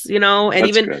this, and that's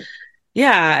even good.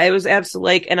 Yeah, it was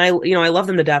absolutely like, and I love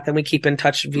them to death, and we keep in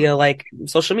touch via like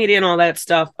social media and all that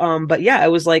stuff. But yeah, it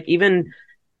was like, even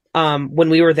when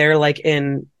we were there, like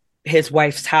in his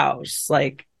wife's house,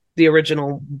 like the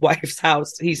original wife's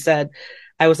house, he said,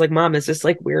 I was like, Mom, is this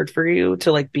like weird for you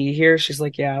to like be here? She's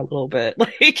like, yeah, a little bit.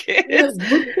 Like, Yeah,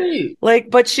 it would be.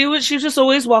 like, but she was just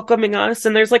always welcoming us.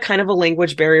 And there's like kind of a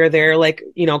language barrier there. Like,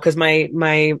 you know, cause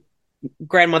my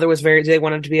grandmother was they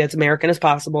wanted to be as American as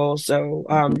possible.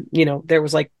 So, you know, there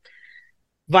was like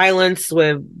violence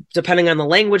with depending on the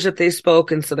language that they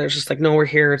spoke. And so there's just like, no, we're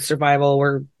here. It's survival.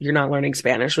 You're not learning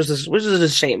Spanish, which is a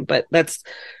shame, but that's,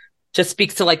 just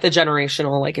speaks to like the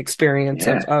generational like experience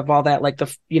of all that, like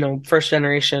the, you know, first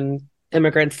generation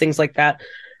immigrants, things like that.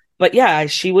 But yeah,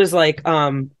 she was like,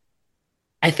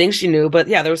 I think she knew, but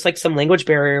yeah, there was like some language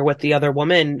barrier with the other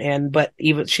woman. But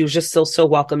even she was just still so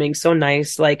welcoming, so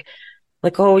nice. Like,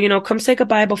 oh, you know, come say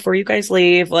goodbye before you guys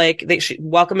leave. Like she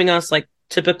welcoming us like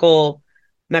typical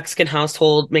Mexican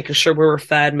household, making sure we were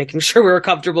fed, making sure we were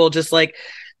comfortable, just like,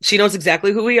 she knows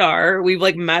exactly who we are. We've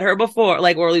like met her before,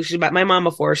 like, or at least she met my mom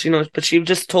before. She knows, but she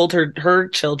just told her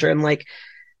children, like,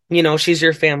 you know, she's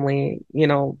your family. You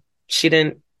know, she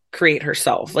didn't create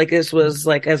herself. Like this was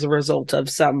like as a result of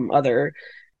some other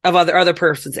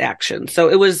person's action. So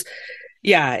it was,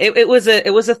 yeah, it was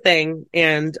a thing.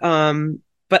 And,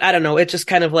 but I don't know, it just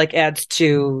kind of like adds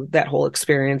to that whole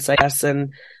experience, I guess.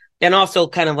 And also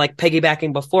kind of like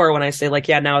piggybacking before when I say like,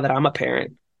 yeah, now that I'm a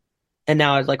parent. And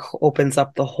now it like opens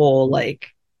up the whole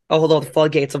like the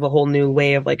floodgates of a whole new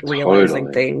way of like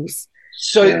realizing things.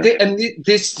 So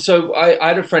so I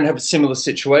had a friend have a similar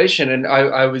situation, and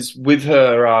I was with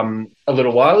her a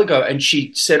little while ago, and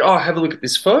she said, "Oh, have a look at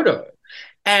this photo,"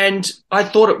 and I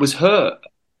thought it was her.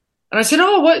 And I said,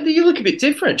 "Oh, what? You look a bit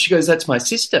different." She goes, "That's my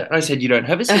sister." And I said, "You don't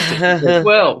have a sister." She said,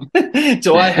 "Well,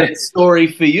 do I have a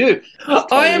story for you?"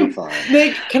 I am fine.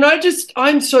 Meg, can I just?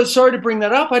 I'm so sorry to bring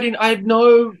that up. I had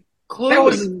no. That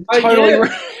was totally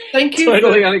thank you.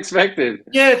 Totally unexpected.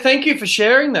 Yeah, thank you for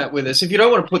sharing that with us. If you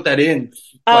don't want to put that in.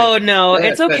 Oh no,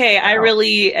 it's okay.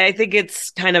 I think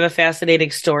it's kind of a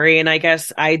fascinating story, and I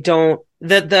guess I don't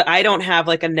have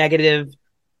like a negative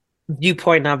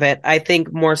viewpoint of it. I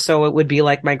think more so it would be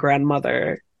like my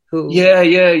grandmother who but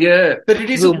it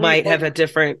is who might have a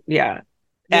different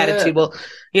attitude. Well,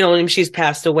 you know, she's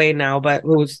passed away now, but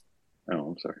who's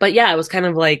Oh, I'm sorry. But yeah, it was kind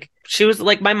of like, she was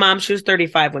like my mom, she was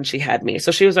 35 when she had me.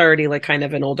 So she was already like kind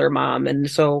of an older mom. And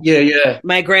so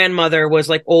my grandmother was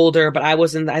like older, but I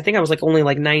think I was like only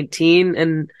like 19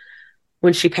 and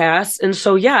when she passed. And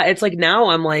so, yeah, it's like now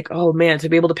I'm like, oh man, to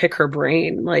be able to pick her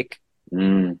brain, like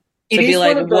to be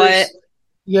like, what?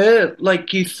 Yeah.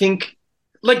 Like you think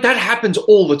like that happens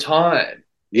all the time.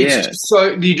 Yeah.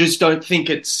 So you just don't think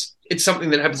it's something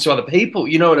that happens to other people.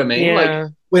 You know what I mean? Yeah.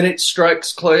 Like when it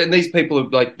strikes close, and these people are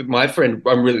like my friend,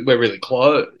 we're really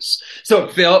close. So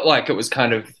it felt like it was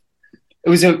kind of,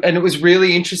 and it was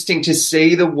really interesting to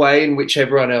see the way in which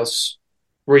everyone else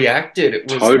reacted.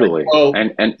 It was totally, like, oh,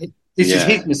 and this is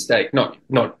his mistake, not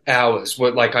ours.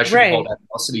 Like I should hold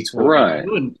animosity toward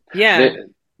you.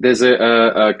 And, there's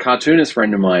a cartoonist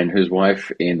friend of mine whose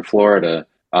wife in Florida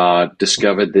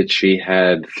discovered that she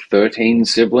had 13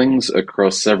 siblings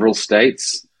across several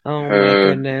states. Oh my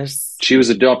goodness. She was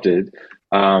adopted,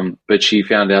 but she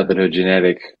found out that her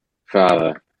genetic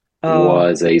father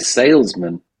was a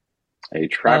salesman, a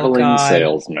traveling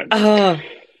salesman.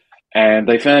 And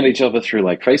they found each other through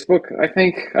like Facebook, I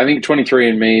think. I think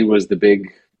 23andMe was the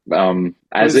big,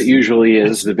 as it usually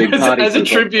is, the big party.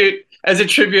 As a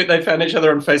tribute, they found each other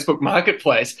on Facebook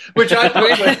Marketplace, which I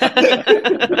thought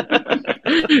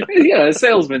yeah, a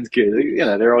salesman's kid. You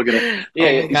know, they're all gonna.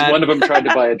 Yeah, one of them tried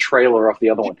to buy a trailer off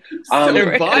the other one.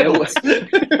 They're violent.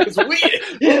 It's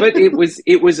weird, but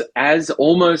it was as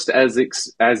almost as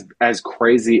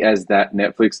crazy as that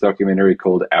Netflix documentary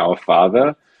called Our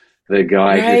Father. The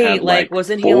guy who had like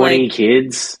wasn't 40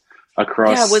 kids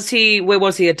across. Yeah,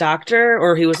 was he a doctor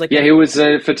or he was like? Yeah, he was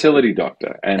a fertility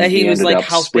doctor, and he was ended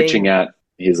like up switching out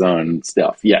his own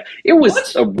stuff. Yeah, it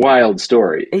was a wild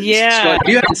story. Yeah, Scott, if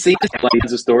you haven't seen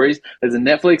these stories, there's a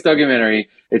Netflix documentary.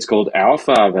 It's called Our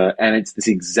Father, and it's this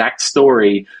exact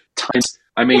story times.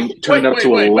 I mean, turned up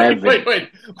to 11. Wait.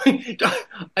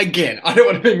 Again, I don't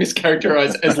want to be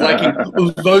mischaracterized as liking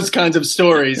those kinds of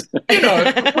stories. You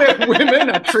know, where women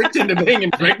are tricked into being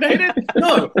impregnated.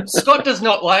 No, Scott does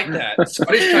not like that.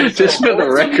 Scott is trying to just for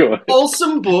the record,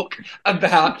 wholesome book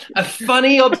about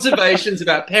funny observations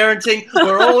about parenting.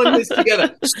 We're all in this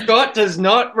together. Scott does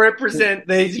not represent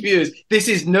these views. This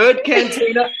is Nerd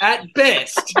Cantina at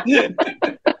best.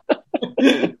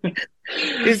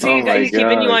 He's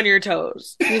keeping you on your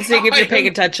toes. He's seeing if you're paying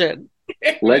attention.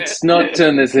 Let's not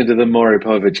turn this into the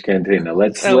Moripovich Cantina.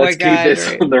 Let's keep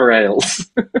this on the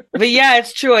rails. But yeah,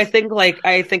 it's true. I think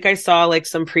I saw like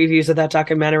some previews of that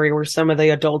documentary where some of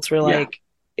the adults were like,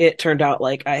 it turned out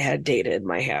like I had dated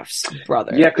my half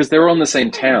brother. Yeah, because they were on the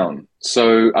same town.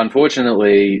 So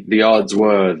unfortunately, the odds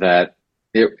were that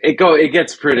it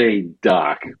gets pretty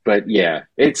dark. But yeah,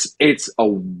 it's a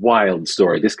wild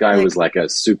story. This guy was like a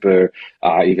super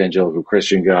evangelical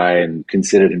Christian guy and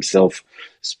considered himself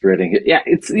spreading it. Yeah,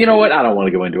 it's, you know what? I don't want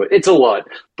to go into it. It's a lot,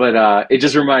 but it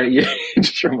just reminded me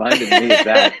of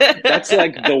that. That's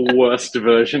like the worst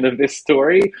version of this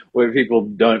story where people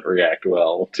don't react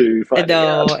well to finding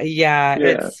out. Yeah,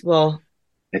 it's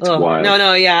It's wild.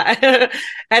 No, yeah.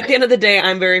 At the end of the day,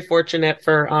 I'm very fortunate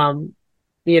for, I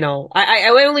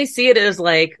only see it as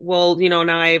like, well,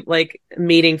 now I like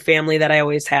meeting family that I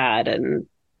always had and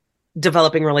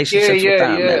developing relationships with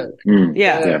them.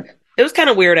 And, it was kind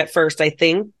of weird at first, I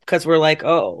think, because we're like,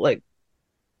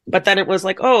 but then it was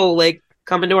like,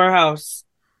 come into our house.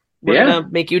 We're gonna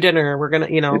make you dinner. We're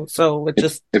gonna, so it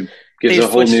just it gives a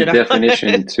whole new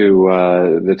definition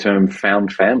to the term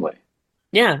found family.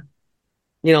 Yeah.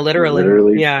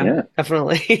 Literally. Yeah,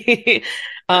 definitely.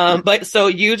 But so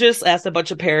you just asked a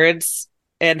bunch of parents,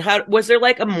 and how was there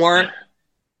like a more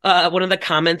one of the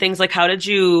common things, like how did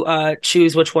you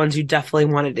choose which ones you definitely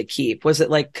wanted to keep? Was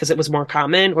it like because it was more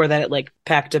common, or that it like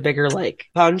packed a bigger like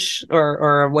punch,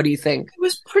 or what do you think? It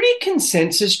was pretty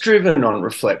consensus driven on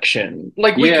reflection.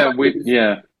 Like we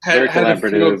very had a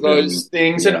few of those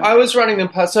things, and I was running them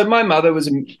past. So my mother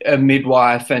was a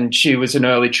midwife, and she was an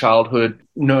early childhood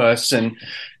nurse, and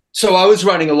so I was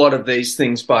running a lot of these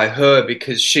things by her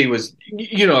because she was,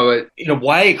 in a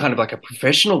way, kind of like a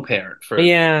professional parent for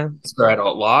their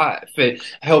adult life,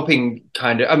 helping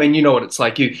kind of, I mean, you know what it's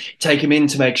like. You take them in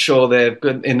to make sure they're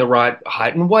good in the right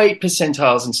height and weight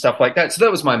percentiles and stuff like that. So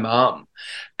that was my mum.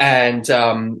 And,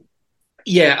 some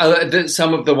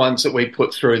of the ones that we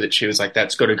put through that she was like,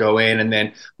 that's got to go in. And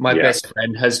then my best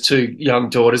friend has two young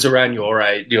daughters around your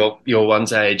age, your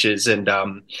one's ages. And,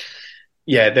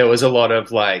 there was a lot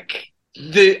of like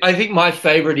I think my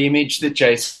favorite image that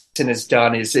Jason has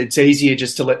done is it's easier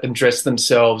just to let them dress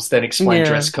themselves than explain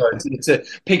dress codes. And it's a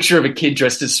picture of a kid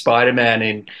dressed as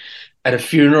Spider-Man at a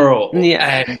funeral.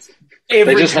 Yeah. And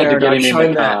every parent I've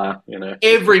shown that,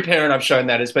 every parent I've shown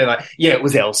that has been like, it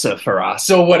was Elsa for us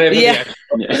or whatever.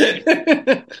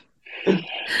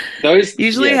 Those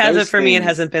usually hasn't for me. It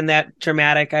hasn't been that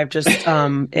dramatic. I've just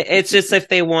it's just if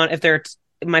they're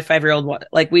my 5-year-old,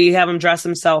 like we have him dress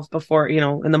himself before,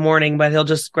 in the morning, but he'll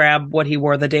just grab what he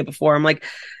wore the day before. I'm like,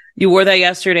 you wore that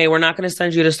yesterday. We're not going to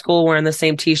send you to school wearing the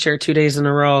same t-shirt 2 days in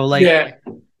a row. Like,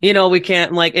 we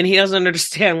can't and he doesn't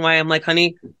understand why. I'm like,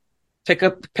 honey, pick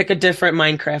a different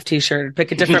Minecraft t-shirt,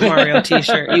 pick a different Mario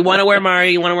t-shirt. You want to wear Mario,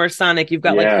 you want to wear Sonic. You've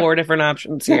got like 4 different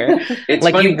options here. It's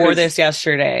like you wore this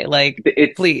yesterday. Like,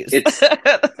 please. It's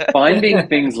finding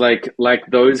things like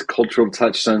those cultural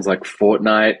touchstones like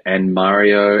Fortnite and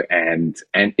Mario and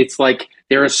it's like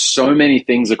there are so many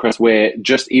things across where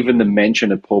just even the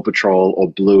mention of Paw Patrol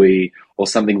or Bluey or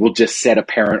something will just set a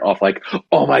parent off like,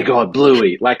 oh my God,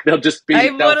 Bluey. Like they'll just be.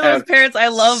 I'm one of those parents. I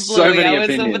love Bluey.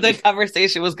 The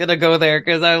conversation was going to go there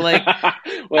because I'm like,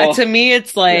 to me,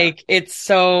 it's like, it's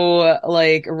so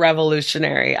like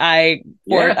revolutionary. I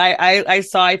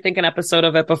saw, I think, an episode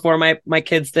of it before my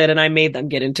kids did, and I made them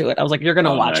get into it. I was like, you're going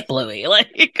to watch Bluey.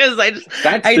 Like, because I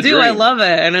love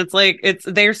it. And it's like,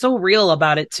 they're so real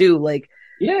about it too. Like,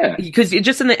 yeah, because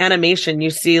just in the animation,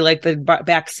 you see like the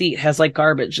back seat has like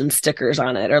garbage and stickers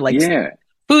on it, or like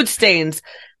food stains,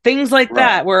 things like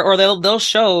that. Or they'll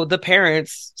show the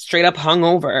parents straight up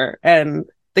hungover and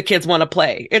the kids want to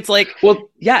play. It's like,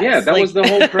 that was the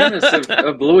whole premise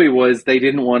of Bluey was they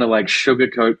didn't want to like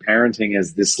sugarcoat parenting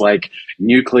as this like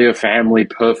nuclear family,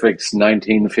 perfect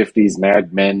 1950s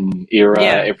Mad Men era.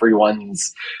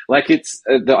 Everyone's like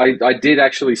I did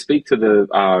actually speak to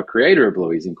the creator of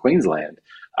Bluey's in Queensland.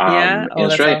 In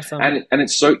Australia. That's awesome. And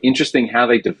it's so interesting how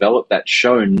they developed that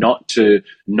show not to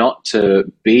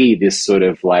be this sort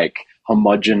of like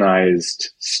homogenized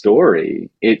story.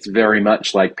 It's very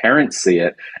much like parents see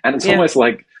it, and it's almost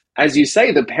like, as you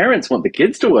say, the parents want the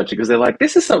kids to watch it because they're like,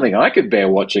 this is something I could bear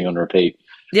watching on repeat.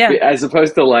 Yeah. As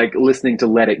opposed to like listening to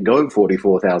Let It Go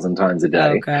 44,000 times a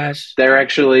day. Oh gosh. They're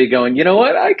actually going, you know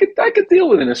what? I could deal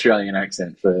with an Australian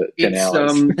accent for 10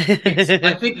 hours.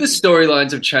 I think the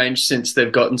storylines have changed since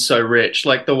they've gotten so rich.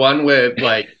 Like the one where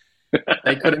like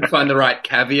they couldn't find the right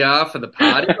caviar for the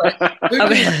party. Like,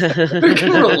 who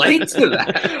can relate to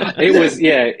that?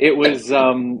 It was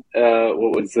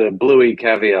what was the Bluey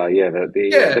caviar? Yeah,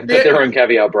 their own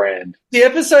caviar brand. The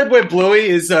episode where Bluey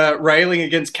is railing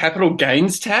against capital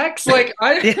gains tax, like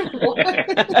as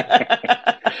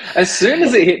soon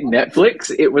as it hit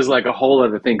Netflix, it was like a whole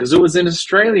other thing because it was an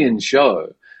Australian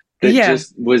show. that Yeah.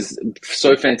 just was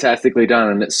so fantastically done.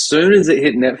 And as soon as it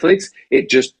hit Netflix, it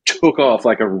just took off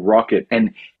like a rocket.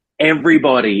 And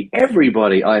everybody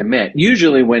I met,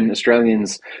 usually when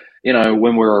Australians,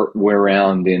 when we're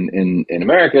around in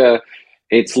America,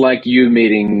 it's like you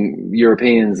meeting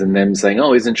Europeans and them saying,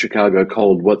 "Oh, isn't Chicago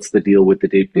cold? What's the deal with the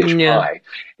deep dish pie?"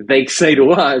 They say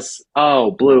to us,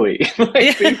 "Oh, Bluey."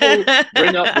 Like, people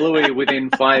bring up Bluey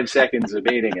within 5 seconds of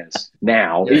meeting us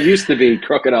now. It used to be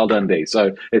Crocodile Dundee,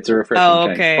 so it's a refreshing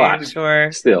change. Okay, But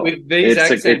sure. still, With these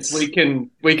accents, we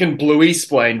can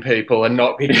Bluey-splain people and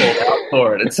not be called out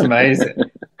for it. It's amazing.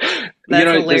 That's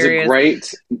There's a hilarious.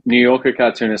 great New Yorker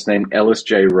cartoonist named Ellis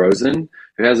J. Rosen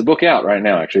who has a book out right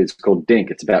now. Actually, it's called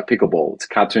Dink. It's about pickleball. It's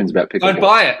cartoons about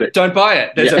pickleball. Don't buy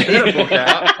it. There's a better book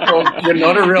out called You're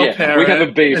Not a Real Parent. We have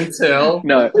a beef. Until...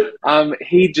 No,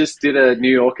 he just did a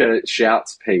New Yorker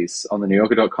shouts piece on the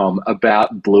NewYorker.com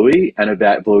about Bluey and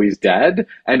about Bluey's dad.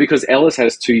 And because Ellis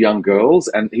has 2 young girls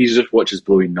and he just watches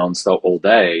Bluey nonstop all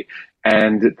day.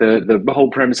 And the whole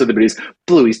premise of the bit is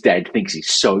Bluey's dad thinks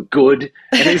he's so good,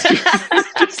 and he's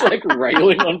just like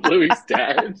railing on Bluey's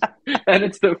dad. And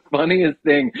it's the funniest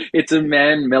thing. It's a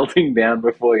man melting down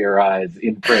before your eyes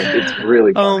in print. It's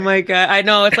really funny. Oh my God. I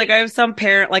know. It's like I have some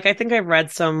parent, like I think I've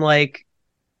read some like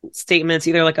statements,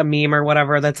 either like a meme or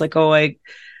whatever, that's like, oh, like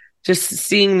just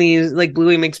seeing these, like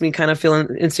Bluey makes me kind of feel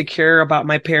insecure about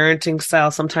my parenting style.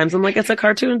 Sometimes I'm like, it's a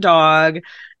cartoon dog.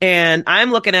 And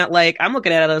I'm looking at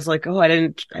it as like, oh, I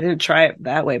didn't try it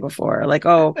that way before. Like,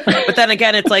 oh, but then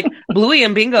again, it's like Bluey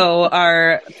and Bingo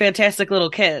are fantastic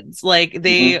little kids. Like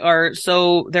they are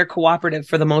they're cooperative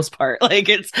for the most part. Like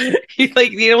it's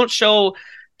like, you don't show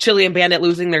Chili and Bandit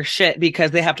losing their shit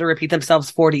because they have to repeat themselves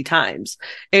 40 times.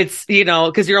 It's,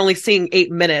 because you're only seeing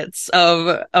 8 minutes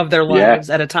of their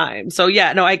lives at a time. So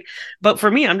but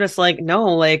for me, I'm just like,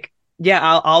 no, like, yeah,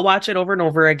 I'll watch it over and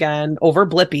over again over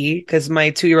Blippi because my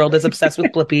 2-year-old is obsessed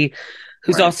with Blippi,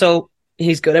 who's also,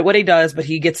 he's good at what he does, but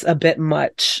he gets a bit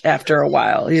much after a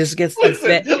while. He just gets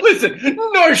Listen,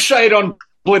 no shade on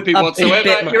Blippi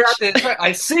whatsoever. You're out there.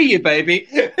 I see you, baby.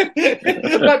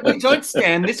 But we don't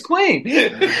stand this queen.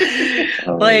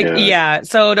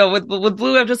 So no, with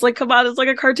Blue, I'm just like, come on, it's like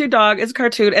a cartoon dog. It's a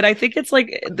cartoon. And I think it's like,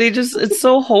 it's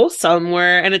so wholesome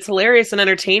and it's hilarious and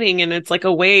entertaining. And it's like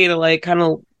a way to like, kind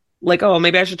of like, oh,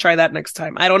 maybe I should try that next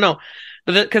time. I don't know.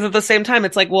 Because at the same time,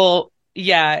 it's like, well,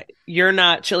 yeah, you're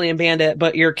not Chili and Bandit,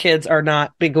 but your kids are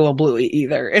not Bingo and Bluey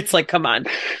either. It's like, come on.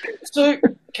 So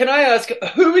can I ask,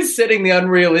 who is setting the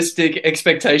unrealistic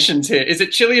expectations here? Is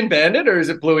it Chili and Bandit or is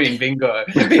it Bluey and Bingo?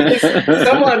 Because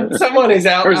someone is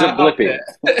out. Or is it Blippi?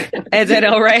 As I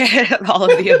know, right? All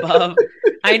of the above.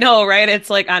 I know, right?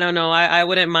 It's like, I don't know. I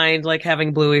wouldn't mind like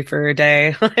having Bluey for a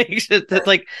day.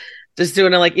 Just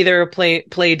doing like either a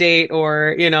play date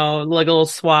or, like a little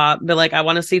swap. But like, I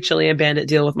want to see Chili and Bandit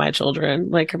deal with my children.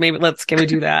 Like, maybe can we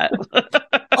do that?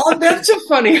 Oh, that's a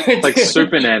funny idea. Like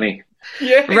Super Nanny.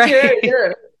 Yeah, right.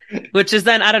 Yeah. Which is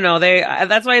then, I don't know,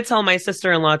 that's why I tell my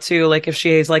sister-in-law too, like if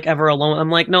she is like ever alone, I'm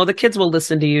like, no, the kids will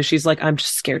listen to you. She's like, I'm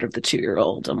just scared of the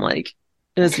 2-year-old. I'm like,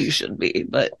 as you should be.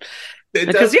 But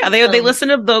because they listen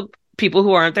to the people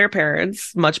who aren't their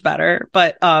parents much better.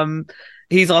 But, I'm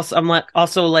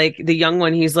like the young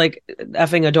one, he's like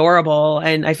effing adorable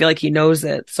and I feel like he knows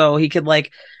it. So he can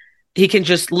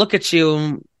just look at you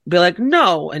and be like,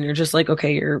 no. And you're just like,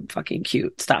 okay, you're fucking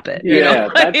cute. Stop it. Yeah.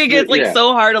 It gets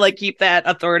so hard to like keep that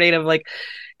authoritative, like,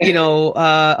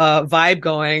 vibe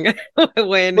going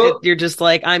when you're just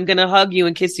like, I'm going to hug you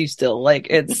and kiss you still. Like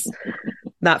it's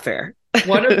not fair.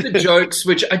 One of the jokes,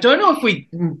 which I don't know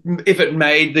if it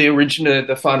made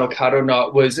the final cut or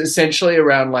not, was essentially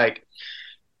around like,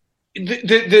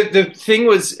 the thing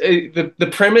was the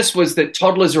premise was that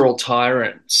toddlers are all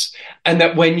tyrants and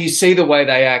that when you see the way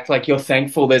they act, like you're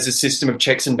thankful there's a system of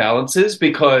checks and balances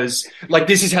because like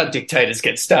this is how dictators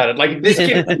get started. Like this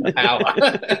gives them power.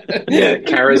 Yeah,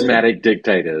 charismatic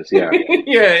dictators. Yeah.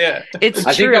 I think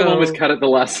that one was cut at the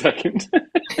last second.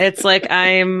 It's like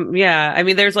I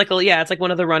mean there's like it's like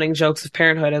one of the running jokes of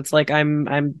parenthood. It's like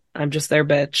I'm just their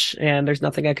bitch and there's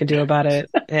nothing I can do about it.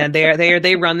 And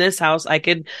they run this house. I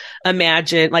could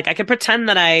imagine, like I could pretend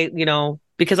that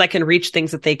because I can reach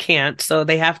things that they can't. So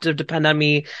they have to depend on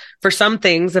me for some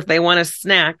things. If they want a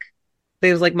snack,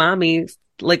 they was like, mommy,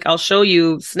 like I'll show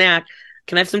you snack.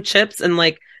 Can I have some chips? And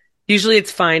like, usually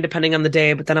it's fine depending on the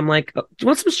day, but then I'm like, oh, do you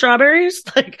want some strawberries?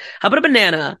 Like, how about a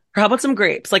banana? Or how about some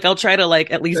grapes? Like, I'll try to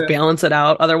like at least balance it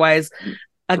out. Otherwise,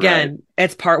 again,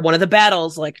 it's part one of the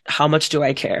battles. Like, how much do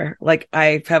I care? Like,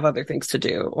 I have other things to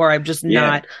do, or I'm just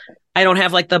not. I don't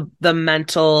have like the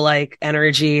mental like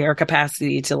energy or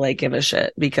capacity to like give a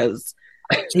shit because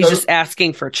He's just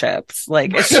asking for chips.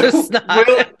 Like, it's just not.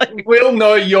 We'll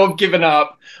know you've given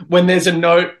up when there's a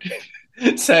note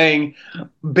saying,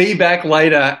 be back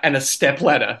later, and a step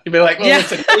ladder. You'll be like, well,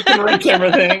 listen, we can reach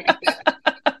everything.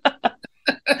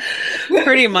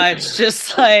 Pretty much.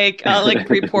 Just like,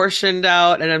 pre-portioned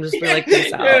out, and I'm just like,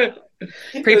 peace out.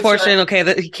 Pre-portioned, okay,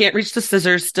 that he can't reach the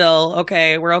scissors still.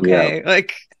 Okay, we're okay. Yeah.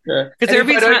 Like, because there'll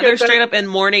be times, there's straight up in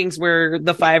mornings where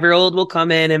the 5-year-old will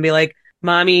come in and be like,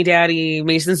 Mommy, Daddy,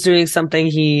 Mason's doing something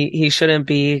he shouldn't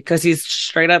be, because he's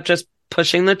straight up just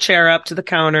pushing the chair up to the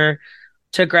counter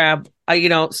to grab,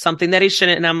 something that he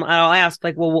shouldn't. And I'll ask,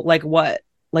 like, well, like what?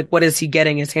 Like, what is he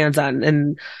getting his hands on?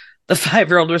 And the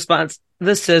 5-year-old responds,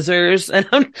 the scissors.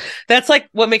 And that's like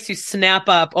what makes you snap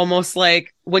up, almost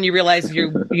like when you realize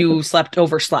you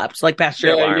overslept, like past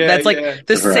your alarm. That's like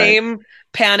the same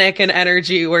panic and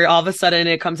energy where all of a sudden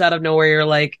it comes out of nowhere. You're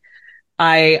like,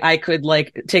 I could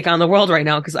like take on the world right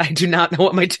now because I do not know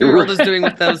what my 2-year-old is doing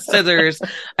with those scissors.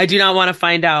 I do not want to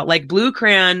find out. Like blue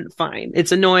crayon, fine.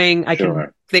 It's annoying.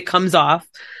 It comes off,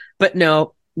 but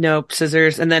no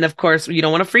scissors. And then of course you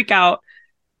don't want to freak out,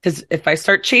 because if I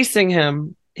start chasing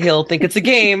him, he'll think it's a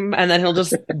game, and then he'll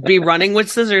just be running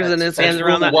with scissors in his hands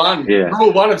around that.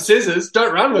 Rule 1 of scissors: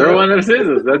 don't run with it. Rule 1 of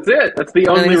scissors. That's it. That's the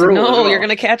only rule. Like, no, you're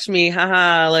gonna catch me,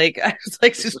 haha! Like I was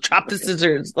like, just drop the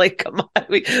scissors. Like, come on,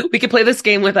 we can play this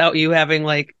game without you having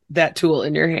like that tool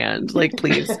in your hand. Like,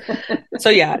 please. So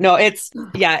it's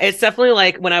definitely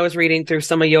like when I was reading through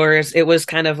some of yours, it was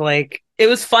kind of like it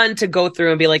was fun to go through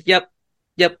and be like, yep.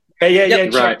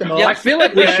 Right. I feel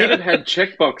like we should have had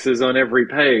checkboxes on every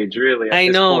page, really. I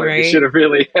know, point. right? We should have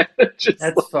really had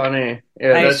That's funny.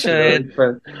 Yeah, I should.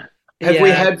 Really have we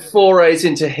had forays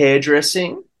into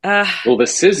hairdressing? Well, the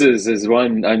scissors is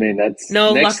one. I mean, that's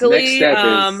luckily,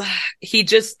 next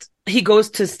step he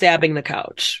goes to stabbing the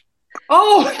couch.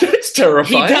 Oh, that's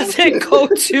terrifying. He doesn't go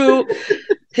to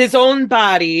his own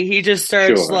body. He just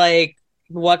starts like,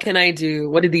 what can I do?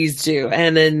 What do these do?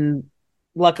 And then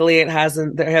luckily there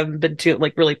haven't been too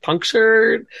like really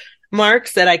punctured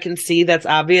marks that I can see that's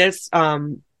obvious.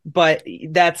 But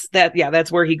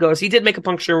that's where he goes. He did make a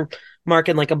puncture mark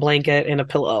in like a blanket and a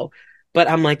pillow, but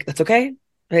I'm like, that's okay.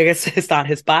 I guess it's not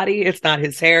his body. It's not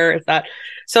his hair. It's not.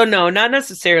 So no, not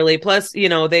necessarily. Plus,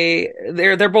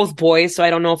 they're both boys. So I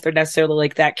don't know if they're necessarily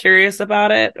like that curious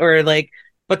about it or like,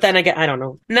 but then again, I don't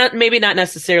know. Not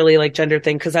necessarily like gender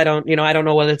thing. Cause I don't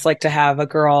know what it's like to have a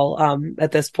girl,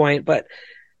 at this point, but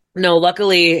no,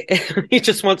 luckily he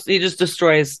just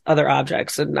destroys other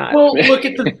objects and not. Well, look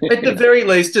at the very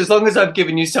least, as long as I've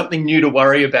given you something new to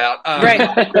worry about, right?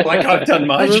 Like I've done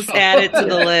my job. Just add it to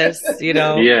the list,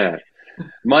 Yeah.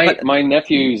 My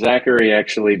nephew Zachary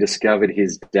actually discovered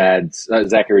his dad's.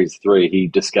 Zachary's 3. He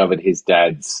discovered his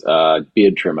dad's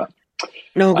beard trimmer.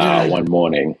 One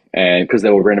morning, and because they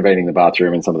were renovating the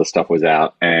bathroom and some of the stuff was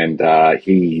out, and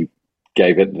he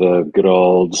gave it the good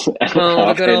old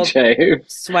half-head shave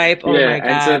swipe. Oh my God.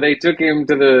 And so they took him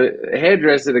to the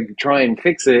hairdresser to try and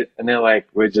fix it, and they're like,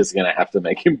 we're just gonna have to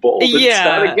make him bald and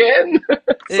start again.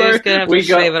 So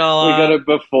shave it all off. We got a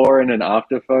before and an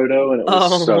after photo, and it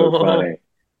was so funny.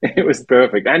 It was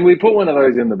perfect. And we put one of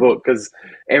those in the book because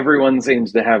everyone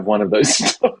seems to have one of those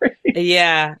stories.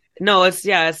 Yeah. No, it's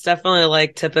definitely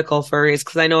like typical furries,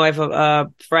 because I know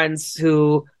I've friends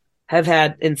who have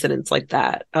had incidents like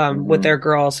that with their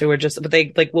girls who are but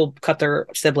they like will cut their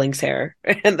siblings' hair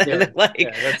and then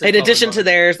in addition to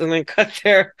theirs, and then cut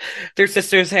their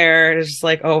sister's hair. It's just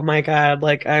like, oh my God,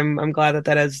 like I'm glad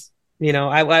that is,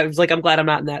 I was like, I'm glad I'm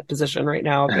not in that position right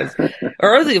now,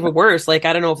 or even worse, like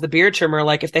I don't know if the beard trimmer,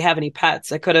 like if they have any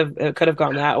pets, it could have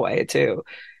gone that way too.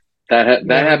 That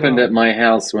happened at my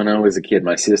house when I was a kid.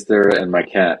 My sister and my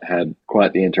cat had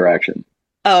quite the interaction.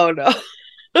 Oh no.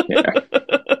 Yeah.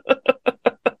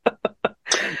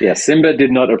 Yeah, Simba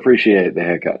did not appreciate the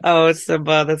haircut. Oh,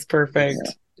 Simba, that's perfect.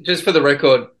 Yeah. Just for the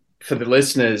record, for the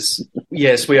listeners,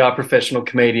 yes, we are professional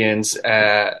comedians,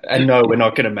 and no, we're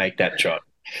not going to make that shot.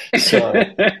 So.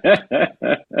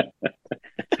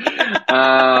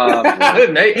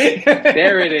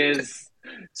 There it is.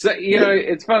 So,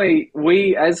 it's funny,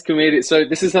 we as comedians, so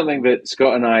this is something that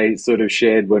Scott and I sort of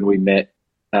shared when we met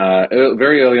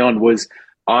very early on, was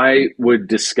I would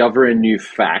discover a new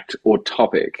fact or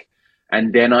topic,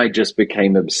 and then I just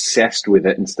became obsessed with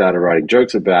it and started writing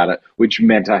jokes about it, which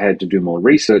meant I had to do more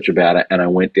research about it, and I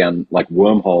went down like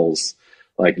wormholes,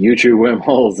 like YouTube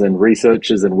wormholes and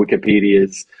researches and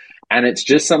Wikipedias, and it's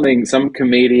just something some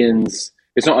comedians...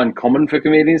 It's not uncommon for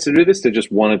comedians to do this, to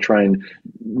just want to try and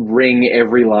wring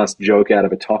every last joke out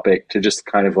of a topic, to just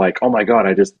kind of like, oh my God,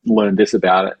 I just learned this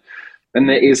about it. And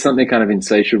there is something kind of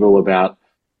insatiable about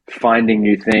finding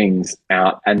new things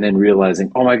out and then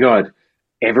realizing, oh my God,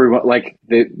 everyone, like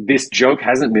this joke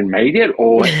hasn't been made yet,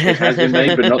 or it has been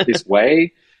made, but not this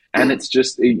way. And it's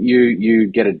just, you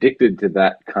get addicted to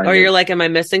that kind of. Or you're like, am I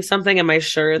missing something? Am I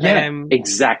sure that I'm.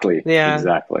 Exactly. Yeah.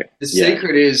 Exactly. The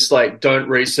secret is like, don't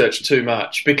research too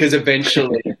much, because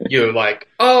eventually you're like,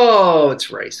 oh, it's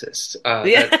racist.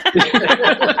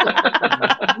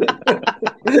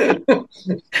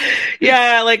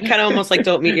 Yeah, like kind of almost like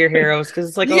don't meet your heroes, because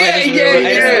it's like, oh, I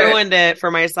just ruined it for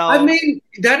myself. I mean,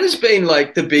 that has been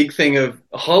like the big thing of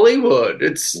Hollywood.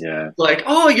 It's like,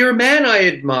 oh, you're a man I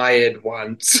admired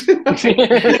once.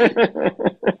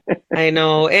 I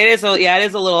know it is. It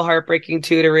is a little heartbreaking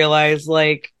too to realize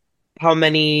like how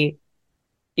many,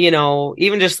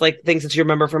 even just like things that you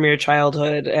remember from your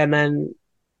childhood, and then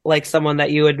like someone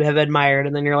that you would have admired,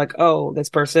 and then you're like, oh, this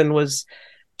person was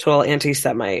total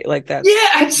anti-Semite. Like that's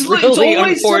absolutely.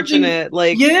 Really unfortunate.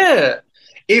 Like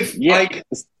if like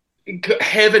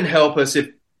heaven help us if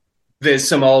there's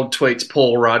some old tweets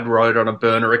Paul Rudd wrote on a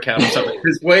burner account or something,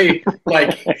 because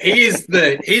he's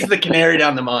the canary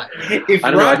down the mine. If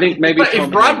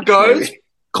Rudd goes,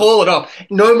 call it off.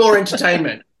 No more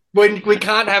entertainment. We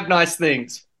can't have nice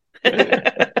things.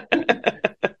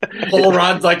 Paul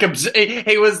Rudd's like,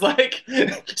 he was like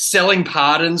selling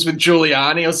pardons with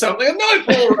Giuliani or something. No,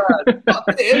 Paul Rudd.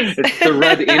 It's the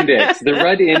Rudd index. The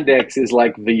Rudd index is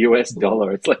like the US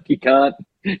dollar. It's like you can't,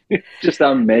 just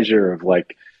a measure of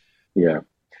like, or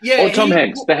Tom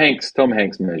Hanks. The Tom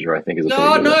Hanks measure, I think, is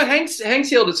a Hanks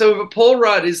held it. So Paul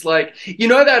Rudd is like,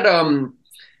 that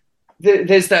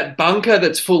there's that bunker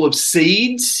that's full of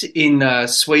seeds in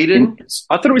Sweden.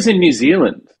 I thought it was in New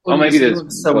Zealand. Or maybe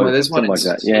there's somewhere. There's one like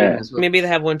that. Yeah. Well. Maybe they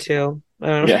have one too. I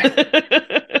don't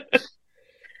know.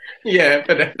 Yeah,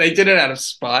 but they did it out of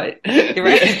spite.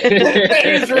 Right.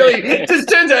 It just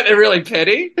turns out they're really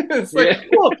petty. It's like,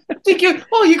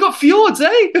 you got fjords,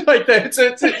 eh? Like that.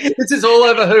 So it's just all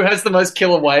over who has the most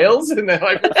killer whales, and they're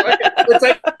like, we're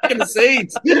taking the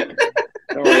seeds.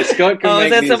 Scott can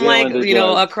is that some like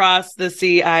across the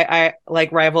sea? I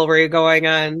like rivalry going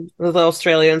on with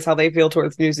Australians, how they feel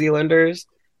towards New Zealanders.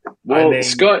 Well,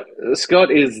 Scott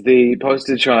is the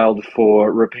poster child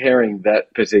for repairing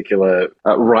that particular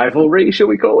rivalry, shall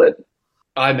we call it?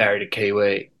 I married a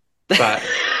Kiwi, but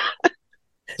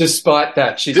despite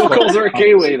that, she still calls her a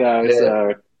Kiwi, though. Yeah.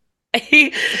 So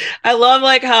I love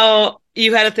like how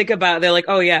you had to think about it. They're like,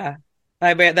 oh yeah,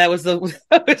 I bet that was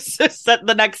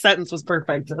the next sentence was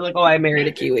perfect. They're like, oh, I married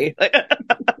a Kiwi.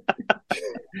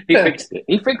 He fixed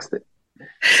it.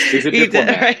 He's a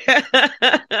diplomat.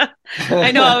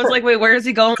 I know. I was like, wait, where is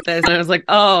he going with this? And I was like,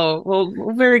 oh,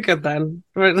 well, very good then.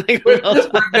 We've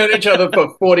known each other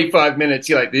for 45 minutes.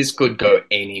 You're like, this could go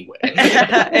anywhere.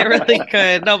 It really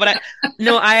could. No, but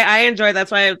I enjoy.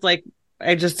 That's why it's like,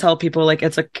 I just tell people like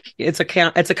it's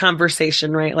a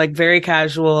conversation, right? Like very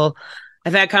casual.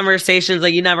 I've had conversations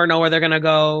like you never know where they're going to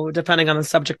go depending on the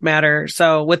subject matter.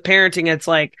 So with parenting, it's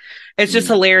like, it's just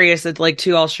hilarious. It's like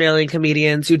two Australian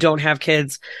comedians who don't have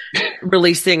kids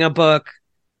releasing a book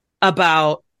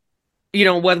about,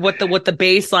 what the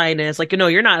baseline is. Like,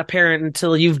 you're not a parent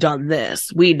until you've done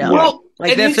this. We know. Well,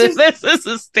 like this is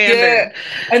a standard. Yeah.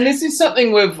 And this is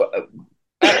something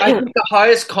I think the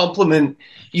highest compliment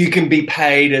you can be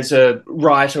paid as a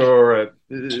writer or a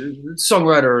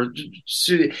songwriter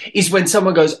is when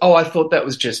someone goes, oh, I thought that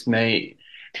was just me.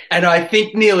 And I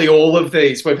think nearly all of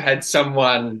these we've had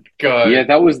someone go. Yeah,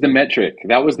 that was the metric.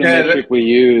 That was the metric we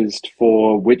used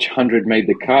for which 100 made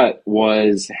the cut,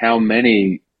 was how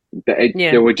many.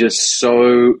 They were just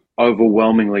so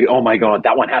overwhelmingly, oh my God,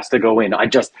 that one has to go in.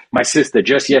 My sister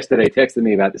just yesterday texted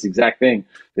me about this exact thing.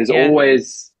 There's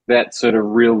always that sort of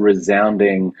real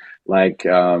resounding, like,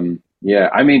 I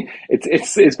mean,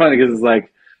 it's funny because it's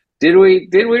like, did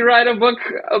we write a book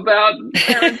about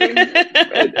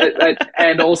parenting?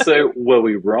 And also, were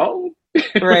we wrong?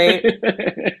 Right.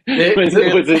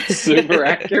 was it super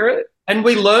accurate? And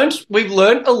we've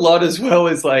learned a lot as well,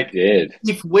 as like,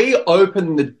 if we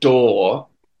open the door,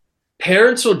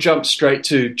 parents will jump straight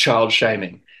to child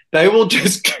shaming. They will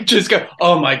just go,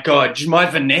 oh my God, my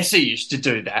Vanessa used to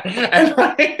do that.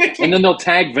 And then they'll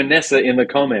tag Vanessa in the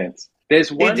comments.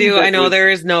 There's one. They do. I know there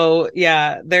is no,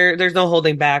 there's no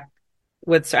holding back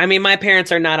with, I mean, my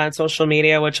parents are not on social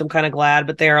media, which I'm kind of glad,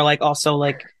 but they are like also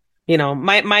like,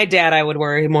 my dad, I would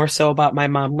worry more so about my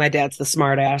mom. My dad's the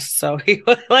smart ass. So he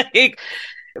would like,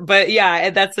 but yeah,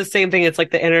 that's the same thing. It's like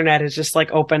the internet has just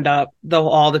like opened up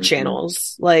all the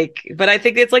channels. Like, but I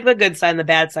think it's like the good side and the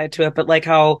bad side to it. But like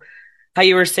how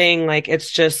you were saying, like, it's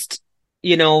just,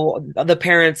 the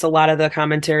parents, a lot of the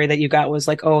commentary that you got was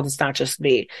like, oh, it's not just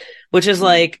me, which is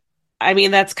like, I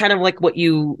mean, that's kind of like what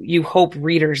you hope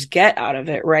readers get out of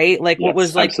it, right? Like what Yes,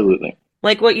 was like, absolutely.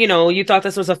 like what, you thought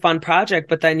this was a fun project,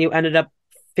 but then you ended up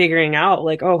figuring out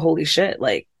like, oh, holy shit.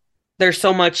 Like there's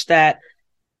so much that,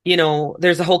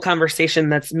 there's a whole conversation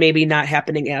that's maybe not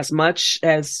happening as much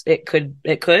as it could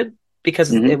because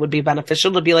Hmm. it would be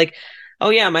beneficial to be like, oh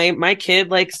yeah, my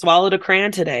kid like swallowed a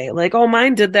crayon today. Like, oh,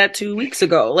 mine did that 2 weeks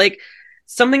ago. Like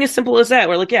something as simple as that.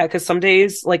 We're like, yeah, because some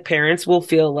days like parents will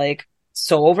feel like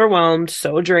so overwhelmed,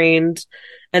 so drained.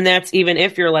 And that's even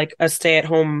if you're like a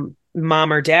stay-at-home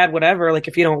mom or dad, whatever, like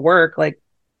if you don't work, like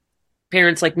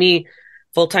parents like me,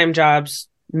 full-time jobs,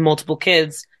 multiple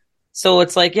kids. So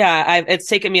it's like, yeah, it's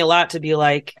taken me a lot to be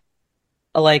like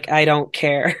I don't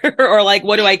care or like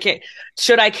what do I care?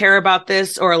 Should I care about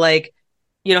this or like,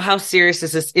 how serious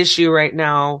is this issue right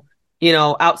now?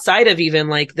 Outside of even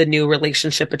like the new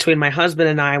relationship between my husband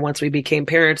and I once we became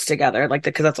parents together, like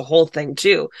because that's a whole thing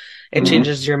too. It Hmm.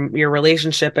 changes your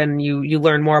relationship and you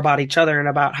learn more about each other and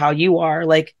about how you are.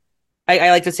 Like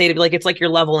I like to say to be like it's like you're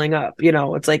leveling up,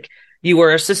 it's like you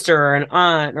were a sister or an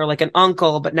aunt or like an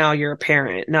uncle, but now you're a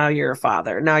parent, now you're a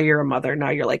father, now you're a mother, now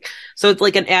you're like so it's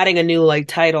like an adding a new like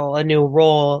title, a new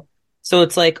role. So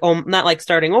it's like not like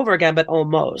starting over again, but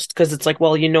almost because it's like,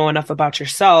 well, you know enough about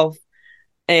yourself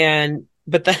and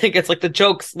but then it gets like the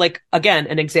jokes, like again,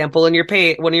 an example in your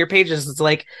page, one of your pages is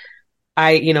like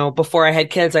before I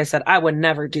had kids, I said, I would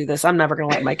never do this. I'm never going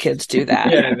to let my kids do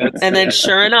that. Yeah, that's And then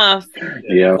sure enough,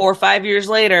 Yeah. 4 or 5 years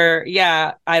later,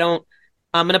 yeah, I'm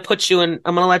going to put you in,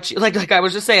 I'm going to let you, like I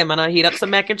was just saying, I'm going to heat up some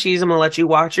mac and cheese. I'm going to let you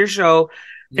watch your show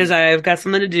because I've got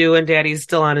something to do and daddy's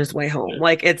still on his way home.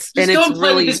 Like just and go it's and play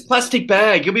really, with this plastic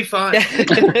bag. You'll be fine.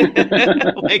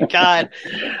 oh my God.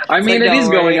 I mean, it know, is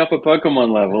going right? up a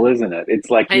Pokemon level, isn't it? It's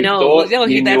like I you know. thought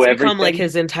you That's knew become like everything.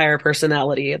 his entire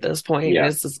personality at this point. Yeah.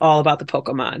 It's all about the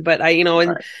Pokemon. But and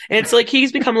Right. it's like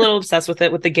he's become a little obsessed with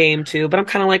it with the game too. But I'm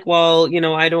kind of like, well,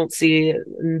 I don't see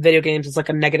video games as like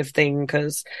a negative thing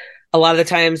because a lot of the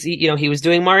times, he was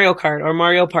doing Mario Kart or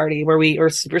Mario Party or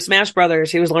Super Smash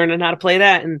Brothers. He was learning how to play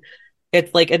that, and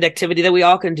it's like an activity that we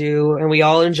all can do and we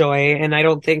all enjoy. And I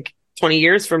don't think 20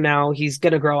 years from now he's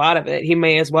gonna grow out of it. He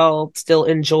may as well still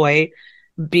enjoy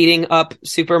beating up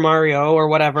Super Mario or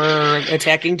whatever, or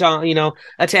attacking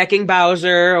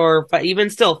Bowser, or even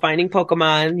still finding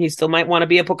Pokemon. He still might want to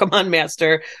be a Pokemon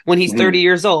master when he's Mhm. 30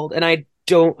 years old. And I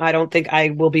don't think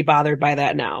I will be bothered by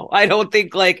that now. I don't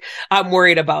think like I'm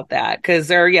worried about that because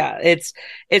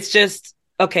it's just,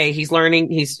 okay, he's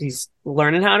learning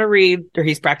how to read, or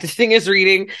he's practicing his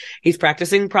reading. He's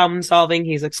practicing problem solving.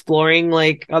 He's exploring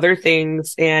like other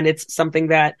things. And it's something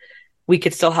that we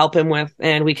could still help him with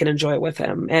and we can enjoy it with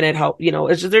him. And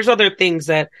there's other things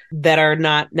that are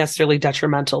not necessarily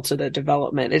detrimental to the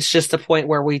development. It's just a point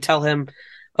where we tell him,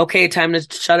 okay, time to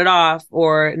shut it off,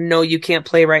 or no, you can't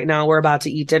play right now. We're about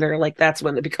to eat dinner. Like that's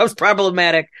when it becomes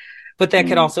problematic. But that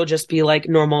could also just be like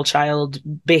normal child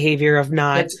behavior of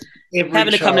not That's every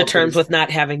having to come to child terms is. with not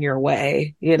having your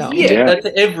way, Yeah, Yeah. that's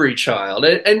every child,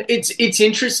 and it's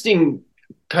interesting.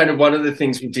 Kind of one of the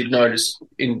things we did notice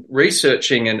in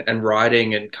researching and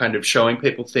writing and kind of showing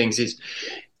people things is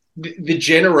the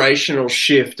generational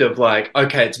shift of like,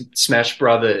 okay, it's Smash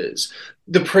Brothers.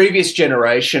 The previous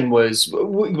generation was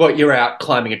what, you're out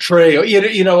climbing a tree, or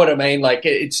you know what I mean. Like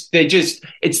it's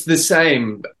the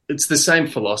same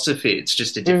philosophy. It's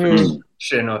just a different Mhm.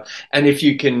 generation. And if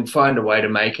you can find a way to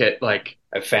make it like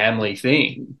a family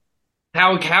thing,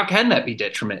 how can that be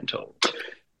detrimental?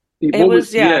 It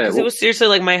was, yeah, Yeah. because it was seriously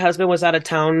like my husband was out of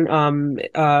town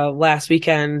last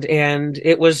weekend, and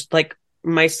it was like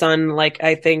my son, like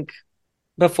I think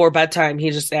before bedtime,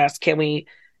 he just asked, can we,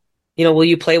 will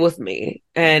you play with me?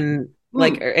 And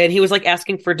like, and he was like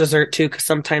asking for dessert too, because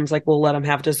sometimes like we'll let him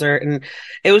have dessert. And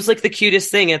it was like the cutest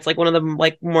thing. It's like one of the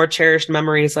like more cherished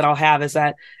memories that I'll have is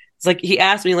that it's like he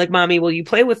asked me, like, Mommy, will you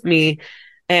play with me?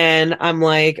 And I'm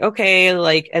like, okay,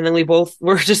 like, and then we both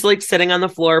were just like sitting on the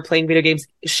floor playing video games,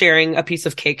 sharing a piece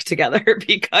of cake together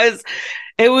because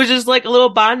it was just like a little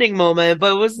bonding moment.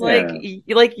 But it was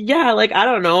Yeah. yeah, like, I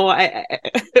don't know.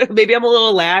 Maybe I'm a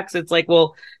little lax. It's like,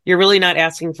 well, you're really not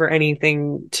asking for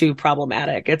anything too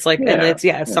problematic. It's like, and Yeah. it's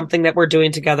Yeah. something that we're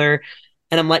doing together,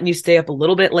 and I'm letting you stay up a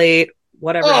little bit late,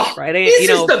 whatever. Oh, Friday, this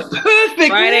is the perfect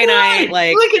Friday night, night.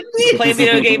 like Look at playing this.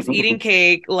 video games, eating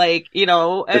cake, like, That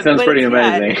sounds but pretty yeah,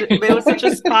 amazing. it was such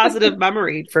a positive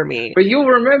memory for me. But you'll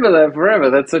remember that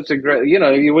forever. That's such a great,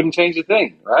 you wouldn't change a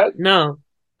thing, right? No.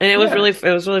 And Yeah. it was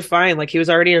really fine. Like he was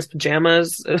already in his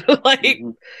pajamas. Like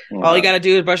Mhm. all you Wow. got to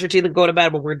do is brush your teeth and go to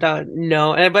bed when we're done.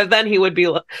 No. But then he would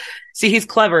be, see, he's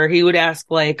clever. He would ask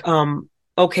like,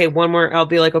 okay, one more, I'll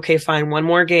be like, okay, fine, one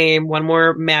more game, one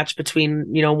more match between,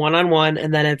 one-on-one,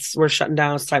 and then we're shutting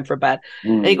down, it's time for bed.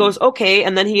 And he goes, okay,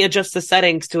 and then he adjusts the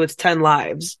settings to it's 10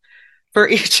 lives for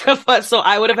each of us. So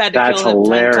I would have had to That's kill him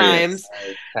hilarious. 10 times.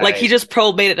 Okay. Like, he just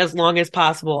probated it as long as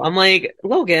possible. I'm like,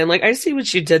 Logan, like, I see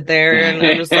what you did there. And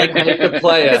I'm just like, the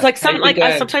player. it's like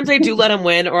sometimes I do let him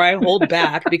win, or I hold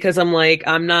back because I'm like,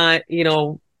 I'm not,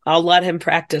 I'll let him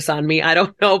practice on me. I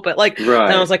don't know. But like, Right.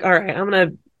 then I was like, all right, I'm going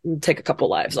to take a couple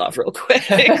lives off real quick.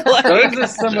 Those are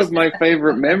some of my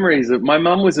favorite memories. My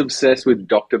mum was obsessed with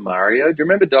Dr. Mario. Do you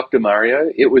remember Dr.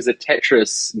 Mario? It was a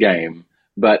Tetris game,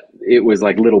 but it was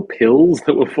like little pills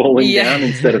that were falling down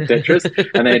instead of Tetris,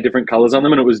 and they had different colors on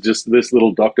them, and it was just this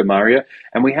little Dr. Mario.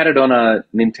 And we had it on a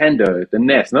Nintendo, the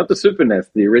NES, not the Super NES,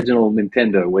 the original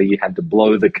Nintendo, where you had to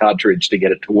blow the cartridge to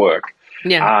get it to work.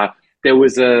 Yeah. There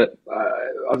was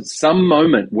some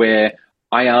moment where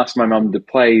I asked my mum to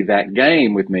play that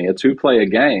game with me, a 2-player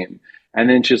game. And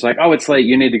then she's like, oh, it's late.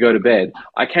 You need to go to bed.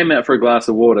 I came out for a glass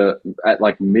of water at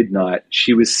like midnight.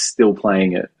 She was still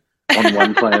playing it on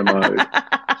 1-player mode.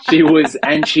 She was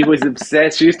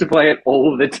obsessed. She used to play it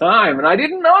all the time. And I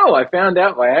didn't know. I found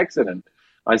out by accident.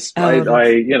 I caught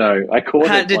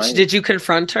it. Did you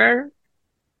confront her?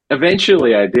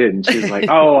 Eventually I did, and she's like,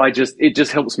 oh, it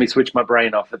just helps me switch my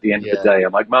brain off at the end of the day.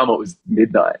 I'm like, Mum, it was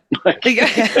midnight.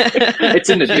 It's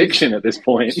an addiction at this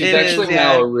point. She's actually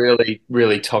now a really,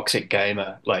 really toxic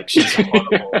gamer. Like, she's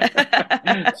horrible.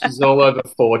 She's all over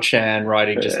 4chan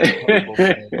writing just horrible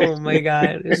things. Oh my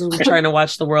God. I'm trying to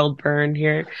watch the world burn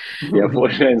here. Yeah,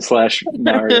 4chan /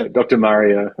 Mario, Dr.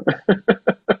 Mario.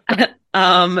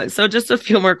 So just a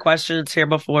few more questions here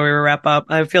before we wrap up.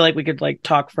 I feel like we could like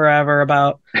talk forever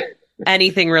about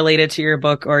anything related to your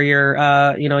book or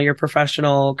your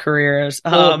professional careers.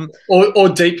 Or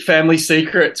deep family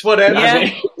secrets, whatever.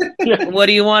 Yeah. What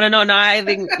do you want to know? No, I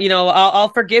think, I'll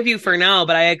forgive you for now,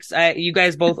 but you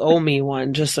guys both owe me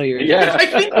one, just so you're. Yeah, I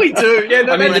think we do. Yeah,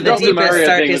 one of the deepest,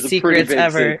 darkest secrets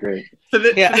ever. Secret. So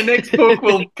the next book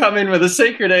will come in with a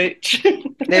secret each.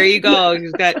 There you go.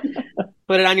 You've got.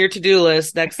 Put it on your to-do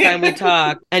list next time we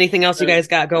talk. Anything else you guys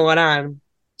got going on?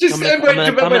 Just I'm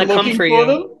gonna come for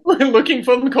you. Them, looking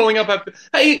for them, calling up.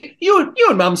 Hey, you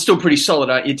and Mum still pretty solid,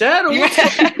 aren't you, Dad? Or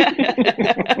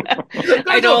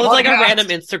I know it was like a random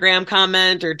Instagram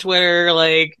comment or Twitter,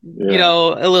 like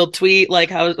a little tweet, like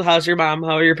how's your mom?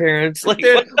 How are your parents? Like,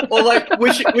 or like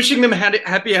wishing them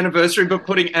happy anniversary, but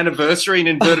putting anniversary in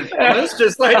inverted commas,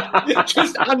 just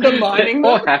undermining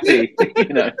them. Or happy,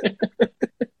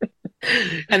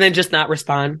 And then just not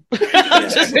respond.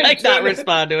 Just like not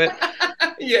respond to it.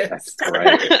 Yes.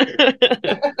 Right.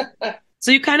 So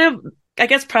you kind of, I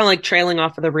guess, probably like trailing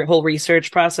off of the whole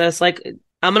research process. Like,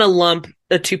 I'm going to lump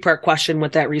a 2-part question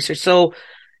with that research. So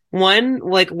one,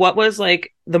 like, what was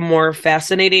like the more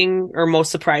fascinating or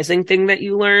most surprising thing that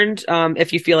you learned?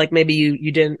 If you feel like maybe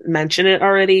you didn't mention it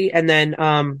already. And then,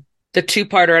 the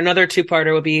 2-parter, another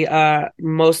 2-parter would be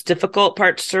most difficult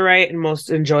parts to write and most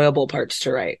enjoyable parts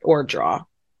to write or draw,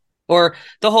 or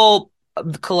the whole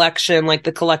collection, like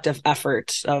the collective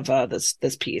effort of this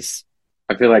piece.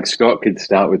 I feel like Scott could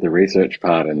start with the research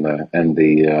part and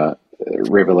the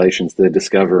revelations, the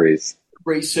discoveries.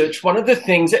 Research. One of the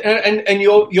things, and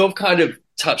you've kind of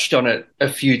touched on it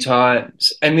a few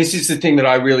times, and this is the thing that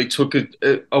I really took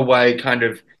away, kind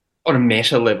of on a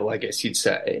meta level, I guess you'd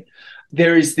say.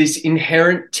 There is this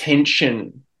inherent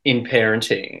tension in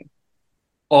parenting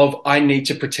of, I need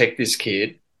to protect this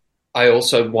kid. I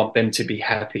also want them to be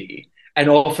happy. And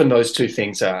often those two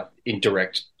things are in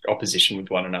direct opposition with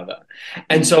one another.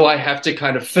 And so I have to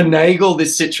kind of finagle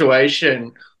this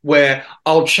situation where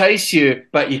I'll chase you,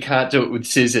 but you can't do it with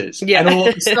scissors. Yeah. And all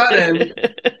of a sudden,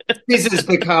 scissors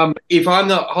become, if I'm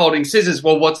not holding scissors,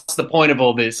 well, what's the point of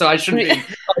all this? So I shouldn't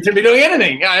be doing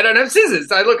anything. I don't have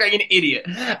scissors. I look like an idiot.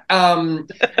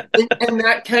 And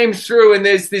that came through, and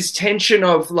there's this tension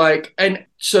of like, and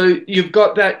so you've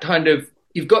got that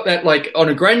like on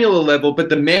a granular level, but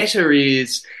the meta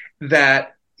is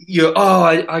that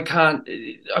I can't,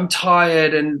 I'm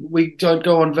tired and we don't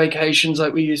go on vacations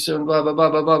like we used to and blah, blah, blah,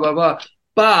 blah, blah, blah, blah.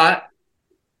 But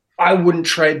I wouldn't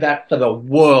trade that for the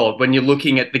world when you're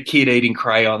looking at the kid eating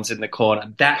crayons in the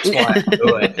corner. That's why I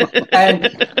do it.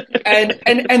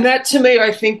 And that to me,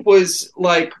 I think was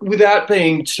like, without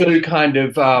being too kind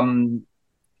of, too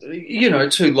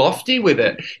lofty with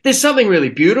it, there's something really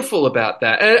beautiful about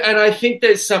that. And I think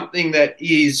there's something that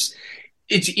it's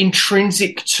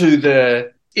intrinsic to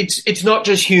it's not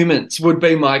just humans would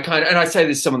be my kind, and I say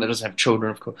this as someone that doesn't have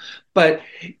children, of course, but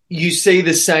you see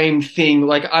the same thing.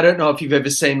 Like, I don't know if you've ever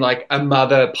seen like a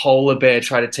mother polar bear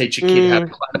try to teach a kid how to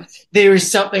climb. There is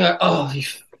something like,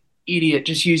 idiot,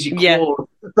 just use your Yeah. claws.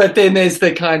 But then there's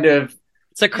the kind of,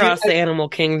 It's across the animal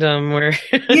kingdom where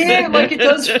yeah, like it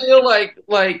does feel like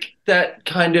that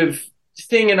kind of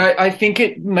thing. And I think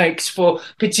it makes for,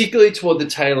 particularly toward the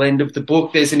tail end of the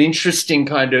book, there's an interesting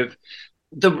kind of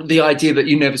the idea that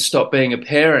you never stop being a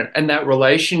parent, and that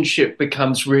relationship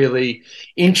becomes really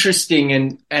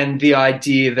interesting, and the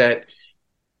idea that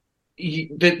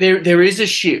that there is a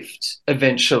shift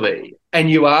eventually,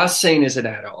 and you are seen as an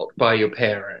adult by your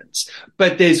parents,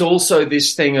 but there's also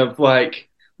this thing of like,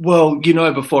 well, you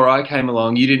know, before I came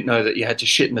along, you didn't know that you had to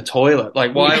shit in the toilet.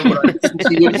 Like, why would I listen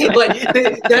to you? Like,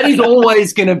 that is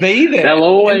always going to be there. They'll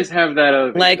always have that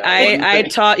over. like I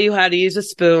taught you how to use a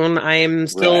spoon. I am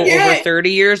still over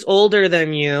 30 years older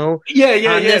than you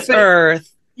on this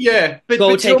earth. Yeah, but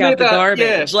go take tell me out the about,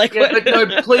 garbage. but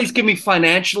no, please give me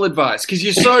financial advice because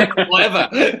you're so clever.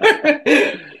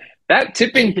 That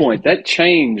tipping point, that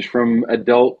change from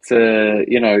adult to,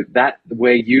 you know, that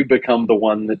where you become the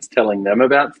one that's telling them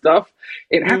about stuff,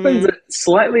 it happens at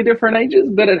slightly different ages,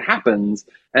 but it happens.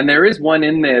 And there is one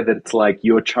in there that's like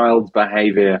your child's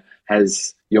behavior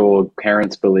has your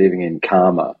parents believing in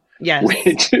karma. Yes.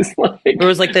 Which is like... It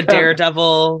was like the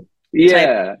daredevil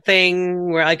type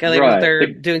thing where like they're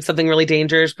doing something really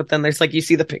dangerous, but then there's like, you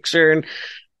see the picture and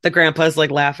the grandpa's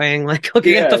like laughing, like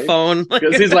looking at the phone.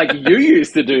 Because he's like, you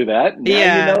used to do that.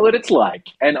 Now you know what it's like.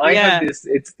 And I have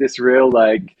it's this real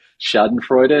like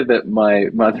schadenfreude that my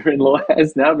mother-in-law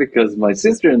has now because my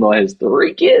sister-in-law has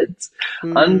 3 kids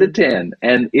under 10.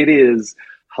 And it is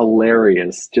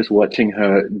hilarious just watching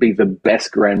her be the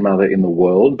best grandmother in the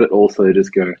world, but also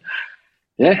just go,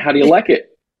 yeah, how do you like it?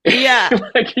 Yeah.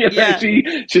 Like, you know,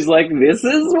 she's like, this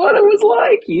is what it was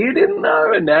like. You didn't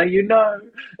know, and now you know.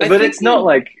 But it's not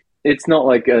like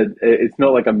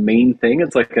a mean thing.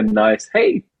 It's like a nice,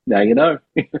 hey, now you know.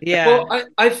 Yeah. Well,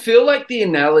 I feel like the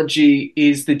analogy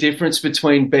is the difference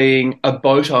between being a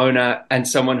boat owner and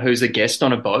someone who's a guest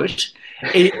on a boat.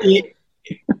 It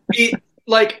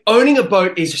like owning a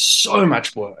boat is so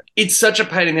much work. It's such a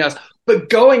pain in the ass. But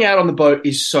going out on the boat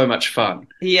is so much fun.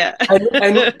 Yeah.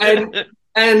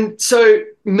 And so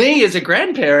me as a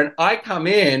grandparent, I come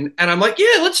in and I'm like,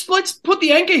 yeah, let's put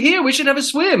the anchor here. We should have a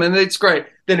swim. And it's great.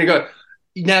 Then I go,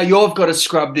 now you've got to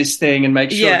scrub this thing and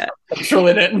make sure it's petrol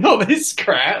in it and all this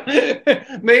crap.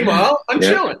 Meanwhile, I'm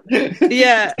chilling.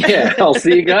 Yeah. Yeah, I'll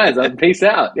see you guys. Peace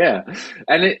out. Yeah.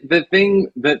 And the thing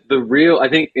that I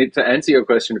think to answer your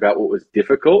question about what was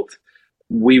difficult,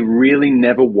 we really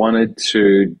never wanted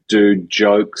to do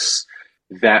jokes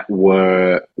that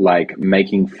were like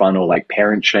making fun or like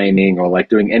parent shaming or like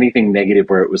doing anything negative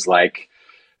where it was like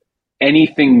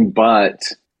anything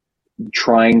but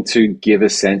trying to give a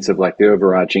sense of like the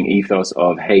overarching ethos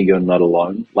of, hey, you're not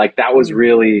alone. Like that was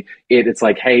really it. It's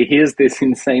like, hey, here's this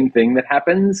insane thing that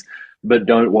happens, but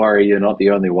don't worry, you're not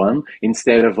the only one.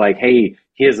 Instead of like, hey,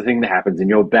 here's the thing that happens and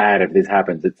you're bad if this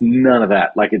happens. It's none of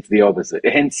that. Like it's the opposite.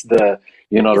 Hence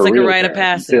you're not it's a like real a rite of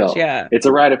passage. Still. Yeah. It's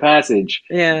a rite of passage.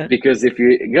 Yeah. Because if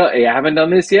you haven't done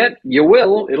this yet, you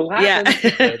will. It'll happen.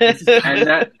 Yeah.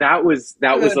 And that was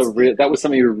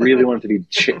something we really wanted to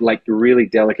be like really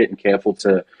delicate and careful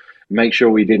to make sure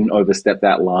we didn't overstep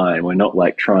that line. We're not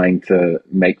like trying to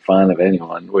make fun of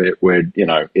anyone. We're you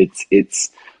know, it's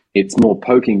more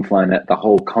poking fun at the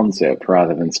whole concept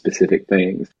rather than specific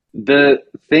things. The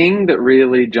thing that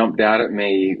really jumped out at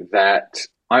me that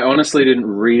I honestly didn't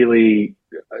really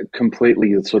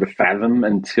completely sort of fathom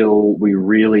until we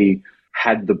really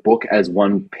had the book as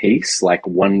one piece, like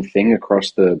one thing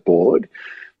across the board,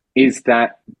 is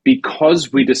that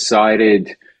because we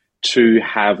decided to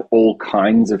have all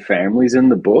kinds of families in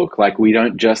the book, like we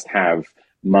don't just have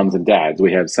mums and dads,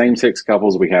 we have same-sex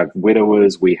couples, we have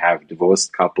widowers, we have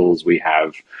divorced couples, we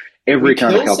have every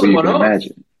kind of couple you can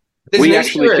imagine. We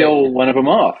actually kill one of them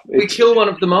off. We kill one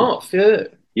of them off, yeah.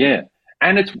 Yeah.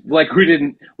 And it's like we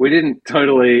didn't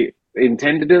totally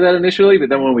intend to do that initially, but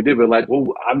then when we did, we're like,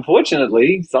 well,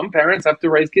 unfortunately, some parents have to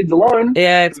raise kids alone.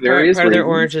 Yeah, it's part of their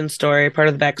origin story, part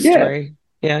of the backstory.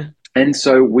 Yeah. And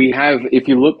so we have, if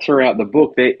you look throughout the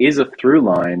book, there is a through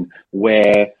line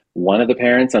where one of the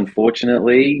parents,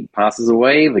 unfortunately, passes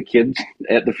away. The kid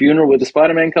at the funeral with the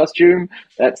Spider-Man costume,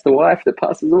 that's the wife that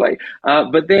passes away.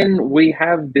 But then we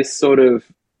have this sort of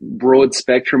broad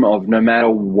spectrum of no matter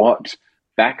what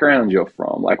background you're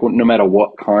from, like no matter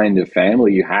what kind of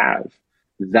family you have,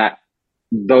 that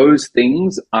those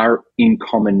things are in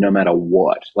common no matter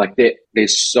what. Like they're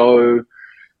so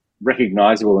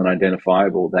recognizable and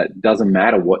identifiable that doesn't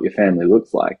matter what your family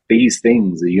looks like. These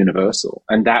things are universal.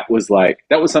 And that was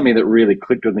something that really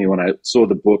clicked with me when I saw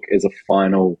the book as a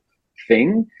final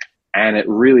thing. And it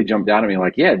really jumped out at me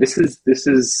like, yeah, this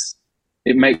is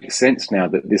it makes sense now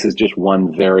that this is just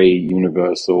one very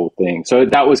universal thing. So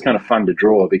that was kind of fun to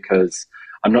draw because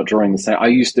I'm not drawing the same. I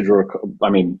used to draw,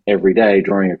 every day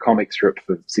drawing a comic strip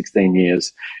for 16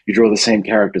 years. You draw the same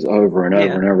characters over and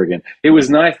over and over again. It was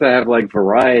nice to have like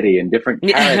variety and different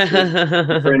characters,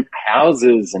 different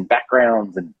houses and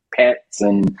backgrounds and pets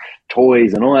and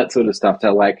toys and all that sort of stuff.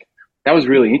 That was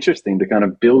really interesting to kind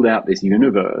of build out this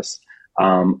universe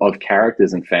of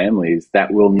characters and families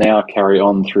that will now carry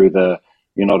on through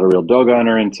you're not a real dog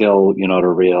owner until you're not a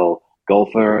real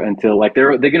golfer until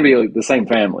they're going to be like the same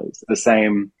families, the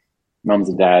same mums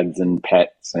and dads and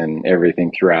pets and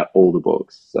everything throughout all the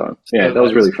books. So yeah, that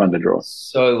was really fun to draw.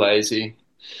 So lazy.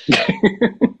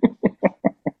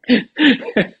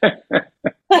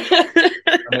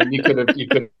 You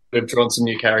could have drawn some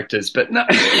new characters, but no,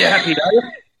 you're happy, Dave.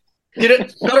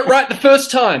 Got it right the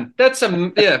first time. That's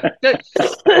we can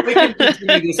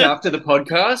continue this after the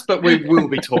podcast, but we will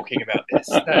be talking about this.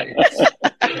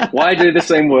 Why do the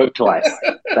same work twice?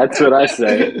 That's what I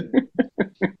say.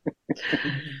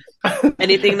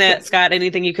 Scott,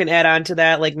 anything you can add on to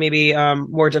that, like maybe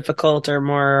more difficult or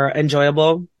more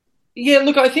enjoyable? Yeah,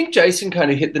 look, I think Jason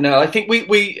kind of hit the nail. I think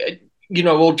we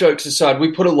all jokes aside,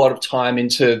 we put a lot of time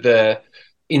into the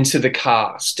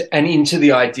cast and into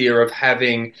the idea of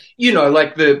having,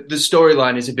 the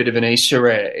storyline is a bit of an Easter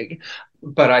egg,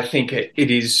 but I think it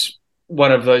is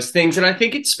one of those things. And I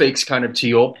think it speaks kind of to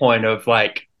your point of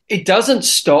it doesn't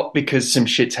stop because some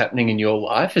shit's happening in your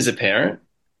life as a parent.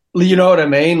 You know what I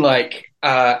mean?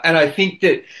 And I think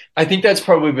that's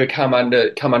probably come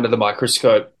under the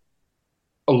microscope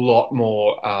a lot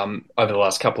more over the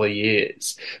last couple of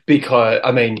years because,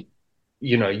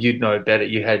 you'd know better.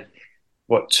 You had,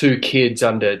 2 kids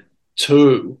under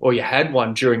 2, or you had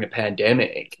one during the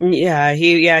pandemic. Yeah,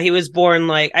 he was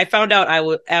born I found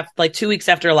out 2 weeks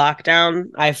after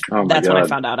lockdown. That's when I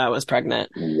found out I was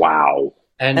pregnant. Wow.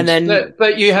 And then,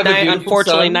 but you have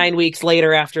unfortunately son. 9 weeks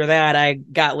later after that, I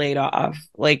got laid off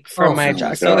from my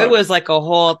job. So God. it was a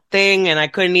whole thing, and I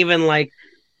couldn't even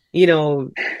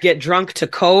get drunk to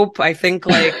cope. I think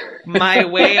my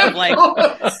way of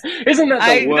isn't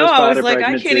that the worst I was part of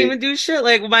I can't even do shit.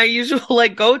 My usual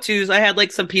go-tos, I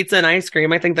had some pizza and ice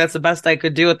cream. I think that's the best I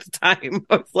could do at the time.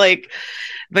 I was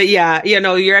but yeah,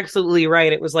 you're absolutely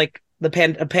right. It was a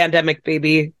pandemic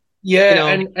baby.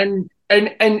 Yeah,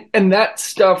 and that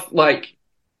stuff,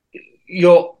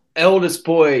 your eldest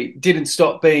boy didn't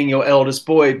stop being your eldest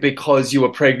boy because you were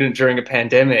pregnant during a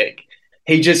pandemic.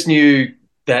 He just knew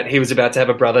that he was about to have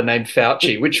a brother named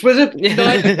Fauci, which was a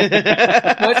nice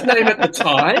name at the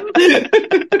time.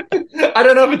 I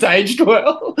don't know if it's aged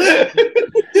well.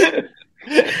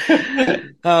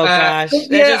 Oh gosh,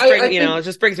 it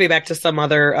just brings me back to some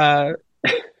other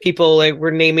people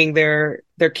were naming their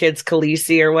kids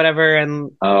Khaleesi or whatever, and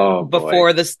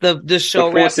before the show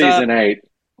before wrapped season up. 8.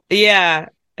 Yeah.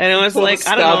 And it was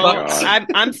I don't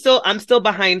know. I'm still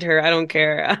behind her. I don't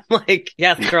care. I'm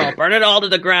yes, girl, burn it all to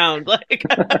the ground. But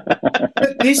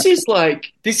this is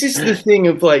the thing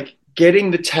of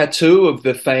getting the tattoo of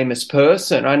the famous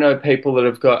person. I know people that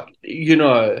have got,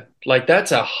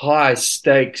 that's a high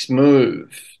stakes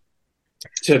move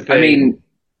to be.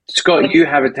 Scott, you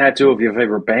have a tattoo of your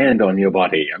favorite band on your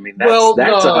body.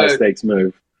 That's a high stakes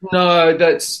move. No,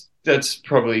 that's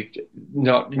probably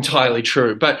not entirely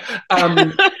true, but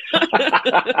I've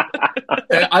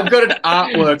got an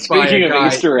artwork by a guy. Speaking of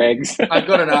Easter eggs, I've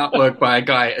got an artwork by a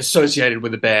guy associated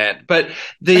with a band, but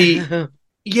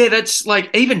that's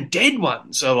even dead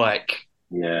ones are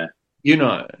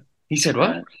he said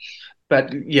what? Yeah.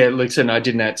 But yeah, listen, I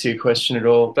didn't answer your question at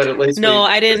all. But at least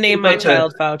I didn't name my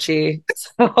child Fauci.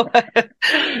 So.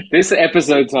 This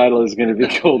episode title is going to be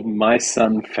called "My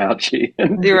Son Fauci,"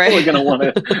 and You're right. People are going to want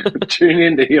to tune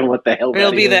in to hear what the hell.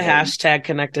 It'll be the hashtag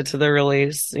connected to the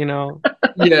release. Yeah.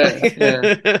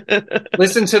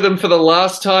 Listen to them for the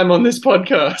last time on this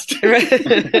podcast.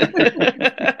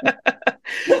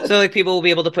 So people will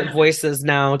be able to put voices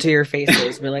now to your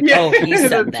faces and be like, oh, he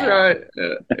said that. Right.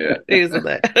 Yeah. He said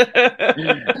that.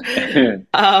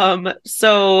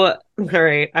 So all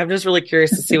right. I'm just really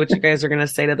curious to see what you guys are gonna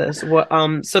say to this.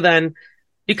 So then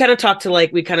you kind of talked to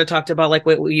we kind of talked about what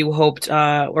you hoped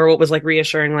or what was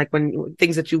reassuring, when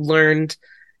things that you learned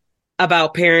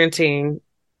about parenting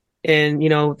and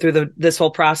through this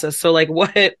whole process. So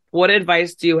what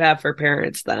advice do you have for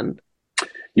parents then?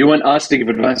 You want us to give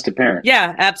advice to parents?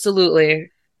 Yeah,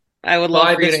 absolutely. I would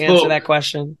love for you to answer that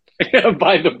question.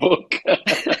 Buy the book.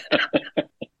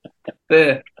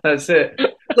 There, that's it.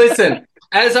 Listen,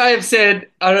 as I have said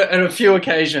on a few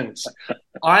occasions,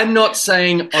 I'm not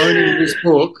saying owning this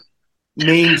book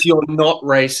means you're not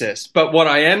racist. But what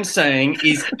I am saying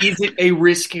is it a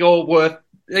risk you're worth?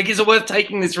 Like, is it worth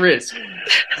taking this risk?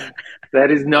 That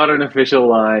is not an official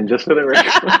line, just for the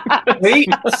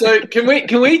record. So can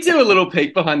we do a little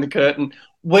peek behind the curtain?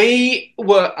 We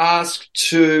were asked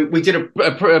to. We did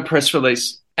a press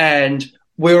release, and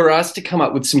we were asked to come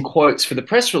up with some quotes for the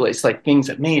press release, like things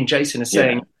that me and Jason are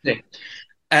saying. Yeah.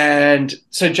 And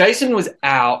so Jason was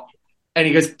out, and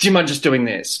he goes, "Do you mind just doing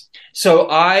this?" So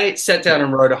I sat down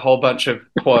and wrote a whole bunch of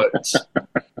quotes,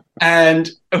 and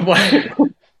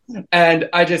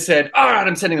I just said, "All right,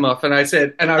 I'm sending them off." And I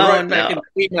wrote back in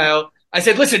the email. I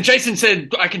said, "Listen, Jason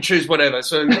said I can choose whatever."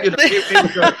 So here we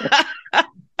go.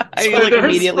 I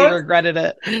immediately regretted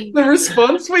it. The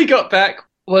response we got back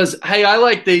was, "Hey, I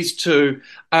like these two.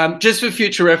 Just for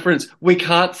future reference, we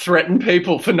can't threaten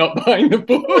people for not buying the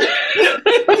book."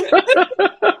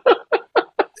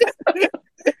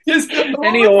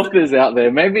 Any authors out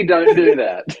there, maybe don't do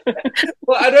that.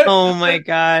 Well, I don't. Oh my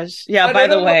gosh! Yeah. By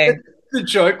the way, the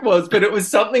joke was, but it was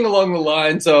something along the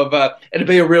lines of, "It'd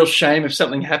be a real shame if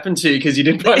something happened to you because you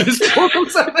didn't buy this book or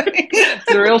something."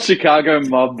 It's a real Chicago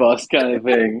mob boss kind of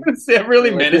thing. It's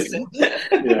really menacing.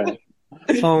 Yeah.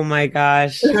 Oh my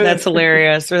gosh, that's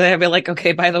hilarious. Or they'd be like,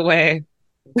 "Okay, by the way,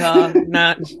 we're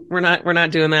not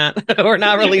doing that. We're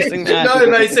not releasing that." No,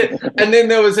 they said, and then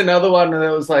there was another one, and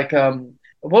it was like,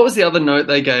 what was the other note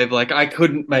they gave? Like, I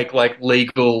couldn't make like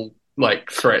legal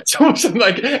like threats or something.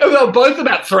 Like, they were both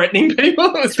about threatening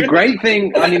people. It's a great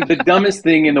thing. I mean, the dumbest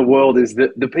thing in the world is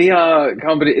that the PR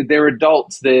company, they're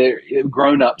adults, they're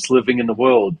grown-ups living in the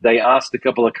world. They asked a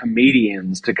couple of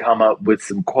comedians to come up with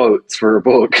some quotes for a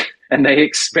book, and they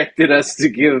expected us to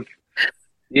give,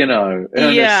 earnest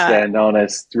and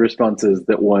honest responses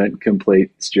that weren't complete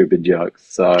stupid jokes.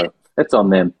 So that's on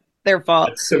them. Their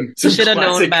fault. Some should have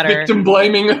known better. Victim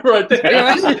blaming right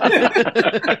there.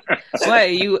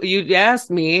 What, you asked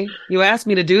me? You asked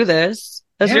me to do this.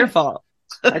 That's your fault.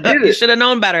 I did it. You should have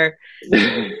known better.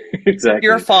 Exactly.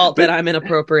 Your fault that I'm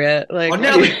inappropriate. Like,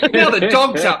 now the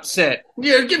dog's upset.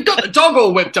 You've got the dog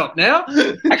all whipped up now.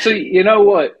 Actually, you know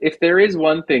what? If there is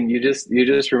one thing, you just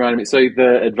reminded me. So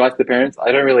the advice to parents,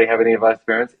 I don't really have any advice to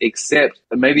parents, except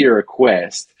maybe a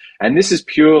request. And this is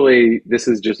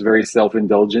just a very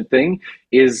self-indulgent thing,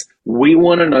 is we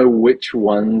want to know which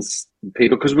ones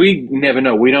people, because we never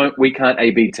know. We can't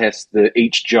A/B test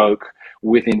each joke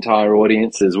with entire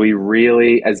audiences. We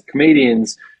really, as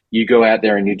comedians, you go out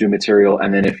there and you do material,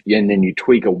 and then then you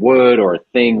tweak a word or a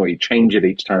thing, or you change it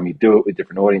each time you do it with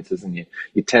different audiences, and you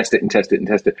test it and test it and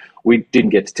test it. We didn't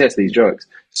get to test these jokes.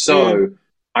 So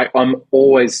I'm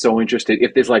always so interested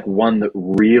if there's like one that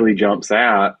really jumps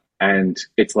out, and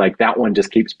it's like that one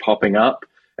just keeps popping up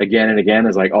again and again.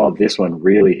 It's like, oh, this one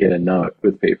really hit a note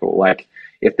with people. Like,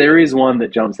 if there is one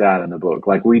that jumps out in the book,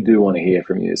 like, we do want to hear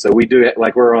from you. So we do it,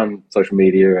 like, we're on social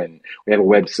media and we have a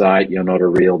website,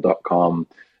 you'renotareal.com.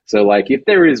 So, like, if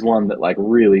there is one that, like,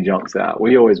 really jumps out,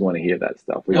 we always want to hear that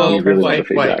stuff. We really want the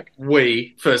feedback.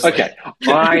 Firstly. Okay.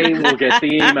 I will get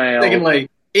the email. Secondly,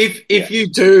 if you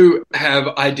do have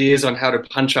ideas on how to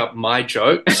punch up my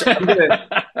jokes, I'm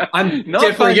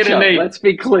definitely going to need. Let's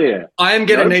be clear. I am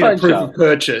going to need a proof of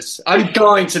purchase. I'm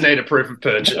going to need a proof of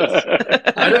purchase.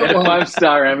 I don't want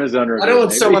 5-star Amazon review. I don't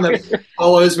want someone that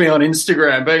follows me on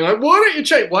Instagram being like, "Why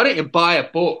don't you buy a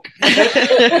book?"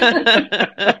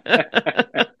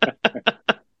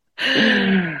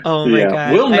 Oh my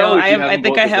god! We'll know. I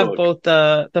think I have both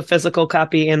the physical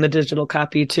copy and the digital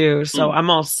copy too, so I'm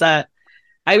all set.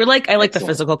 I like the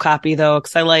physical copy though,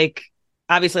 because I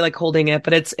obviously like holding it,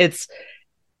 but it's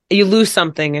you lose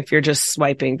something if you're just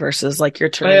swiping versus like you're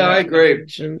turning. Yeah, I agree.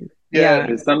 Yeah,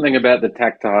 there's something about the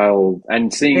tactile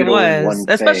and seeing it all in one thing.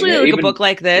 Especially like a book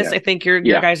like this. I think your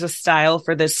guys' style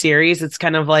for this series, it's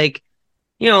kind of like,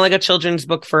 like a children's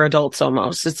book for adults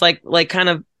almost. It's like kind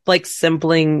of like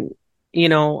simpling, I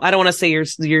don't want to say you're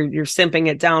simping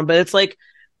it down, but it's like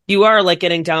you are like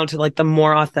getting down to like the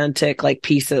more authentic like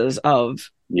pieces of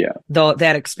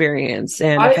that experience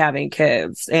and of having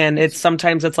kids. And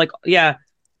sometimes it's like,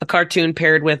 a cartoon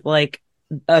paired with like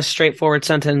a straightforward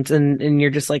sentence, and you're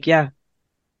just like,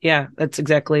 that's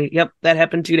exactly, that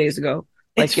happened 2 days ago.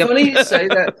 Like, it's funny you say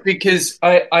that, because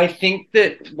I think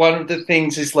that one of the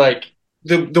things is like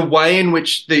the way in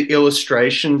which the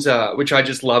illustrations are, which I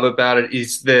just love about it,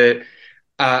 is and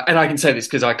I can say this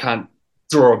because I can't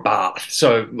draw a bath,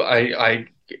 so I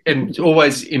am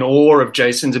always in awe of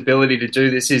Jason's ability to do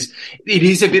this. It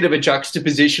is a bit of a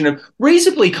juxtaposition of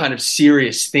reasonably kind of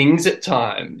serious things at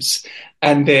times,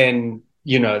 and then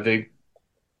the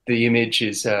image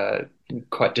is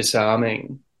quite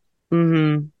disarming.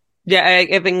 Mm-hmm. Yeah,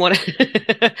 I think one,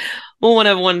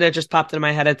 well, one that just popped into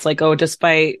my head. It's like, oh,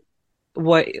 despite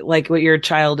what your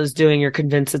child is doing, you're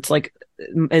convinced it's like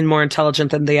and more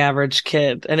intelligent than the average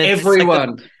kid, and it's like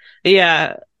Everyone.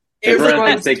 Yeah. Everyone thinks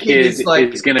Everyone's their kid kid is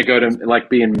like, is going to go to like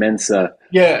be in Mensa,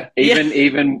 yeah.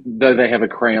 even though they have a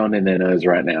crayon in their nose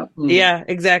right now. Yeah,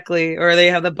 exactly. Or they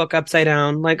have the book upside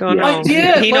down. Like, oh Yeah. no, Like,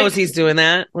 yeah, he like- knows he's doing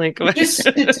that. Like, Just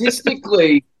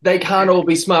statistically, they can't all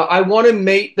be smart. I want to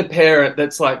meet the parent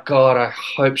that's like, God, I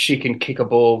hope she can kick a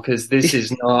ball because this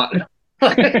is not.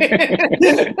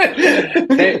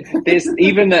 There's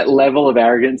even that level of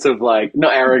arrogance of like,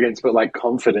 not arrogance, but like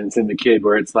confidence in the kid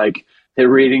where it's like they're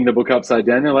reading the book upside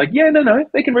down. They're like, yeah, no,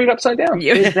 they can read upside down.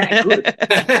 Yeah. They're that good.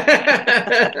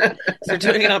 They're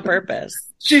doing it on purpose.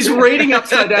 She's reading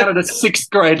upside down at a 6th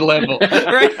grade level.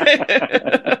 Right?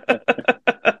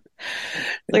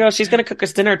 Like, oh, she's gonna cook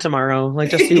us dinner tomorrow. Like,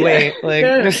 just you wait. Like,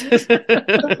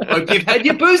 Hope you've had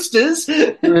your boosters.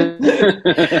 I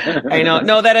know.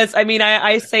 No, that is. I mean,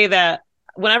 I say that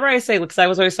whenever I say, because I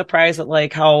was always surprised at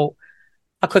like how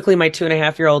quickly my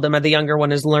 2.5-year-old and the younger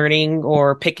one is learning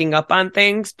or picking up on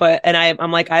things. And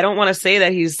I'm like, I don't want to say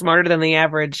that he's smarter than the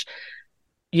average,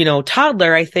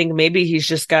 toddler. I think maybe he's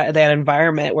just got that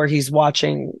environment where he's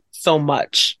watching so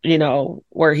much,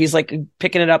 where he's like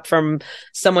picking it up from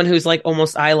someone who's like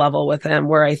almost eye level with him,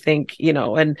 where I think,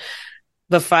 and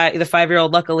the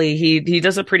 5-year-old, luckily he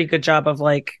does a pretty good job of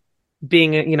like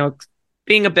being,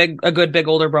 being a good big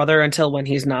older brother until when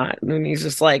he's not. And he's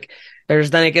just like,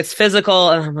 then it gets physical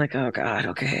and I'm like, oh God,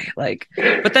 okay. Like,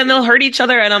 but then they'll hurt each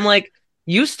other. And I'm like,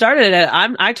 you started it.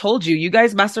 I told you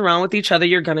guys mess around with each other,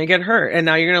 you're going to get hurt. And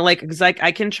now you're going to cause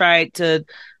I can try to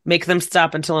make them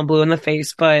stop until I'm blue in the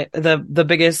face. But the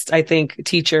biggest, I think,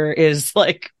 teacher is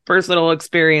like personal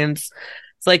experience.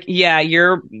 It's like,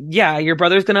 your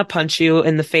brother's going to punch you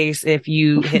in the face if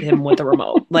you hit him with a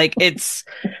remote. Like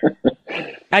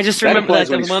I just remember that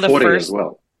was one of the first.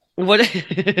 Well. What?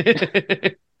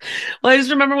 Well, I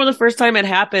just remember when the first time it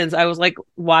happens, I was like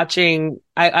watching,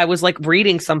 I was like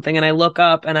reading something and I look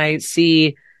up and I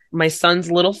see my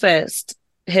son's little fist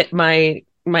hit my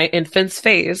infant's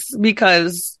face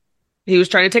because he was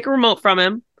trying to take a remote from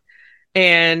him.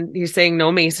 And he's saying,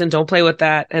 no, Mason, don't play with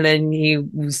that. And then he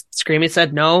was screaming,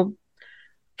 said no,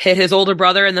 hit his older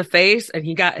brother in the face, and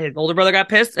his older brother got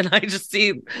pissed. And I just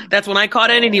that's when I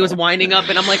caught in and he was winding up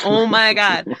and I'm like, oh my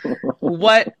God,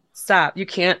 what? Stop. You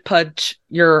can't punch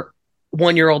your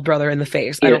 1-year-old brother in the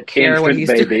face. I don't care what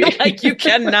he's doing. Like, you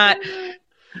cannot.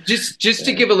 Just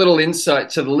to give a little insight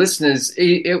to the listeners,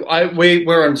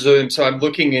 we're on Zoom, so I'm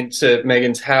looking into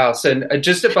Megan's house, and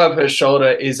just above her shoulder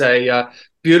is a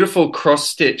beautiful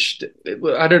cross-stitched,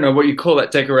 I don't know what you call that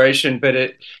decoration, but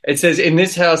it says, in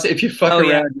this house, if you fuck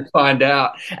around, you find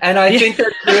out. And I think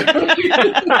that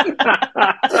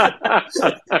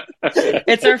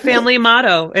it's our family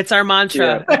motto. It's our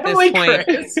mantra at this point.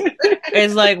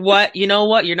 It's like, what? You know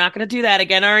what? You're not going to do that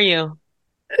again, are you?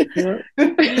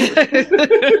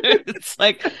 It's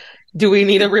like, do we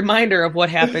need a reminder of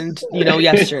what happened,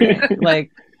 yesterday?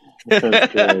 Like, I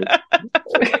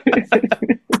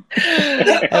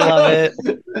love it.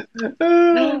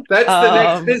 That's the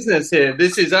next business here.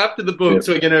 This is after the books.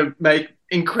 We're going to make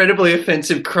incredibly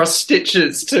offensive cross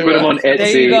stitches to put them on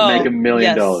Etsy, make $1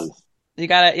 million. You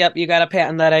gotta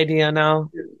patent that idea now.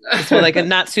 It's like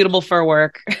not suitable for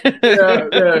work.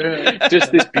 Yeah.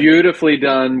 Just this beautifully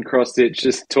done cross stitch.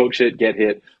 Just talk shit, get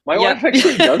hit. My wife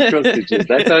actually does cross stitches.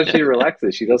 That's how she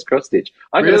relaxes. She does cross stitch.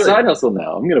 I've got a side hustle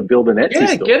now. I'm going to build an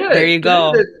Etsy store. Get it. There you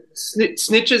go.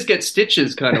 Snitches get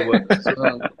stitches kind of work.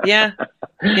 Yeah.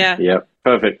 Yep.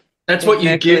 Perfect. That's what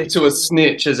you give to a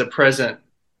snitch as a present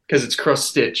because it's cross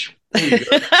stitch.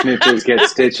 Snitches get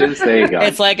stitches. There you go.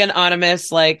 It's like an anonymous,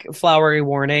 like flowery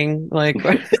warning. Like,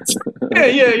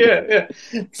 yeah.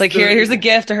 It's like, here's a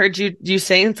gift. I heard you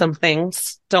saying some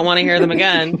things. Don't want to hear them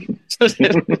again.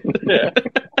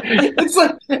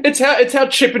 It's how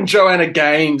Chip and Joanna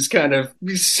Gaines kind of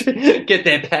get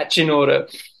their patch in order.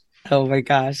 Oh my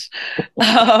gosh.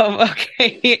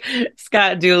 Okay.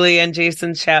 Scott Dooley and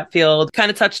Jason Chatfield kind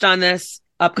of touched on this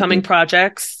upcoming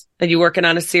projects. Are you working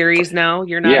on a series now?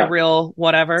 You're not a real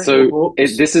whatever. So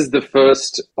this is the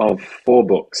first of 4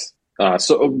 books.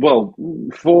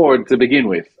 4 to begin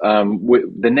with.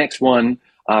 The next one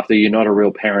after You're Not a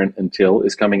Real Parent Until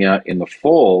is coming out in the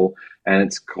fall, and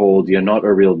it's called You're Not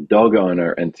a Real Dog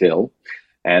Owner Until.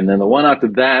 And then the one after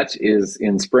that is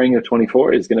in spring of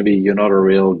 24 is going to be You're Not a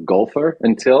Real Golfer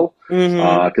Until,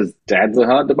 because dads are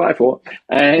hard to buy for.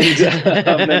 And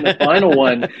then the final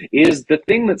one is the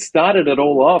thing that started it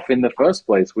all off in the first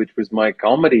place, which was my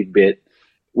comedy bit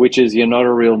which is you're not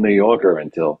a real New Yorker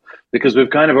until, because we've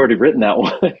kind of already written that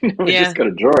one. We just got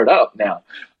to draw it up now.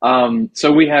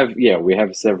 So we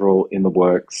have several in the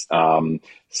works,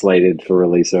 slated for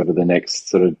release over the next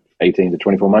sort of 18 to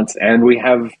 24 months, and we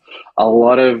have a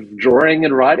lot of drawing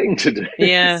and writing to do.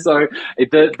 Yeah. So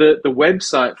the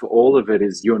website for all of it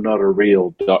is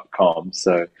you'renotareal.com.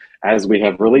 So as we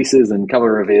have releases and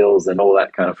cover reveals and all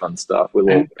that kind of fun stuff, we'll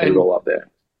put it all up there.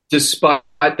 Despite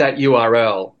that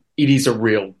URL, it is a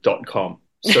real.com.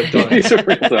 So don't, it's a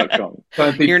real.com.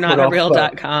 Don't be You're not a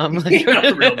real.com. You're not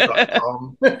a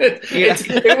real.com.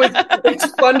 It's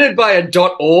funded by a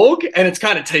 .org, and it's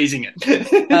kind of teasing it.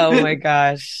 Oh my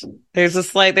gosh.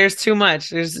 There's too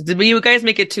much. You guys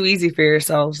make it too easy for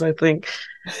yourselves, I think.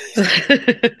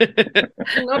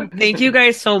 Thank you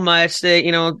guys so much.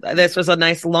 This was a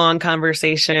nice long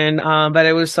conversation, but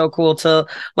it was so cool to,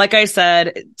 like I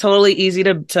said, totally easy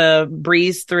to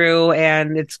breeze through,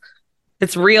 and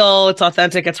it's real, it's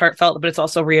authentic, it's heartfelt, but it's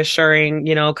also reassuring,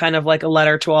 kind of like a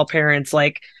letter to all parents.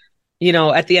 Like,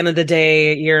 at the end of the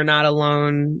day, you're not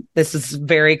alone. This is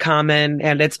very common,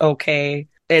 and it's okay.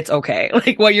 It's okay.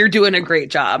 Like, well, you're doing a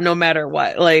great job no matter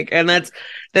what. Like, and that's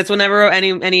whenever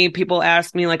any people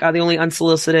ask me, like, the only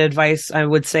unsolicited advice I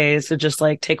would say is to just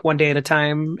like take one day at a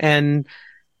time. And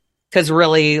because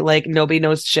really, like, nobody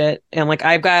knows shit. And like,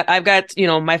 I've got, my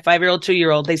 5-year-old,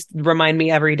 2-year-old, they remind me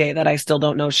every day that I still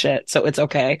don't know shit. So it's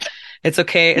okay. It's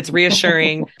okay. It's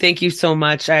reassuring. Thank you so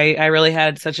much. I really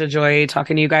had such a joy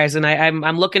talking to you guys. And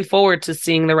I'm looking forward to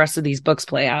seeing the rest of these books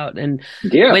play out. And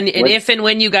if and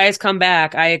when you guys come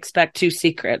back, I expect 2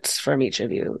 secrets from each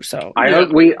of you. So I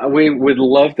hope we would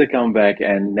love to come back.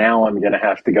 And now I'm going to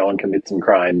have to go and commit some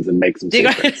crimes and make some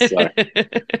secrets. So.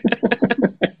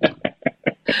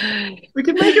 We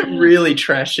could make it really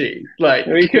trashy. Like,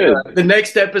 we could. The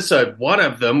next episode, one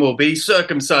of them will be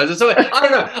circumcised. So,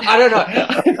 I don't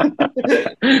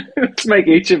know. Let's make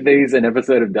each of these an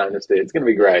episode of Dynasty. It's going to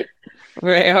be great.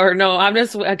 Right. Or no, I'm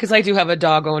just, because I do have a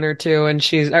dog owner too, and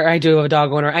I do have a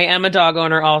dog owner. I am a dog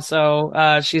owner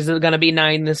also. She's going to be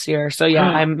 9 this year. So yeah,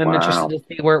 I'm Wow. interested to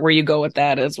see where you go with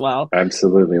that as well.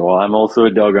 Absolutely. Well, I'm also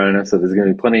a dog owner, so there's going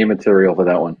to be plenty of material for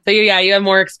that one. So yeah, you have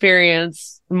more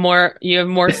experience, you have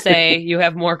more say, you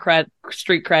have more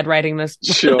street cred writing this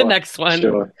the next one.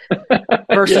 Sure.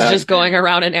 Versus just going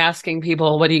around and asking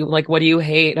people, what do you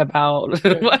hate about?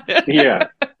 Yeah.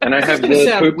 And I have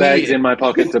the poop bags in my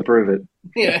pocket to prove it.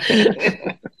 Yeah.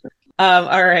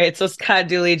 All right. So Scott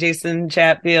Dooley, Jason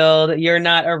Chatfield, You're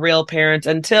Not a Real Parent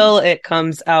Until it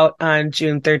comes out on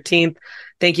June 13th.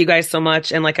 Thank you guys so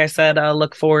much. And like I said, I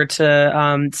look forward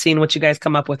to seeing what you guys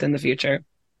come up with in the future.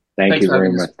 Thanks you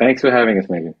very much. Thanks for having us,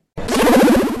 Megan.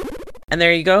 And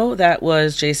there you go. That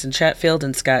was Jason Chatfield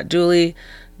and Scott Dooley.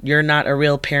 You're Not a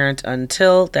Real Parent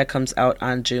Until. That comes out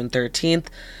on June 13th.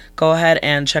 Go ahead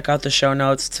and check out the show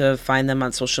notes to find them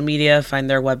on social media, find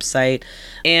their website,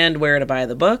 and where to buy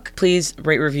the book. Please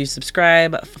rate, review,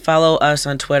 subscribe. Follow us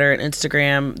on Twitter and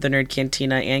Instagram, The Nerd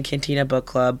Cantina and Cantina Book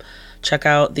Club. Check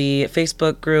out the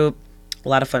Facebook group. A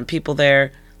lot of fun people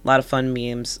there. A lot of fun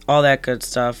memes. All that good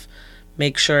stuff.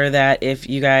 Make sure that if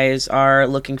you guys are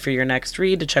looking for your next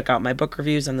read, to check out my book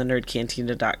reviews on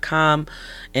thenerdcantina.com.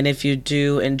 And if you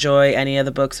do enjoy any of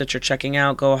the books that you're checking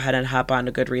out, go ahead and hop on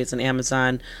to Goodreads and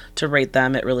Amazon to rate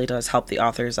them. It really does help the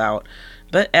authors out.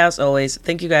 But as always,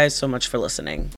 thank you guys so much for listening.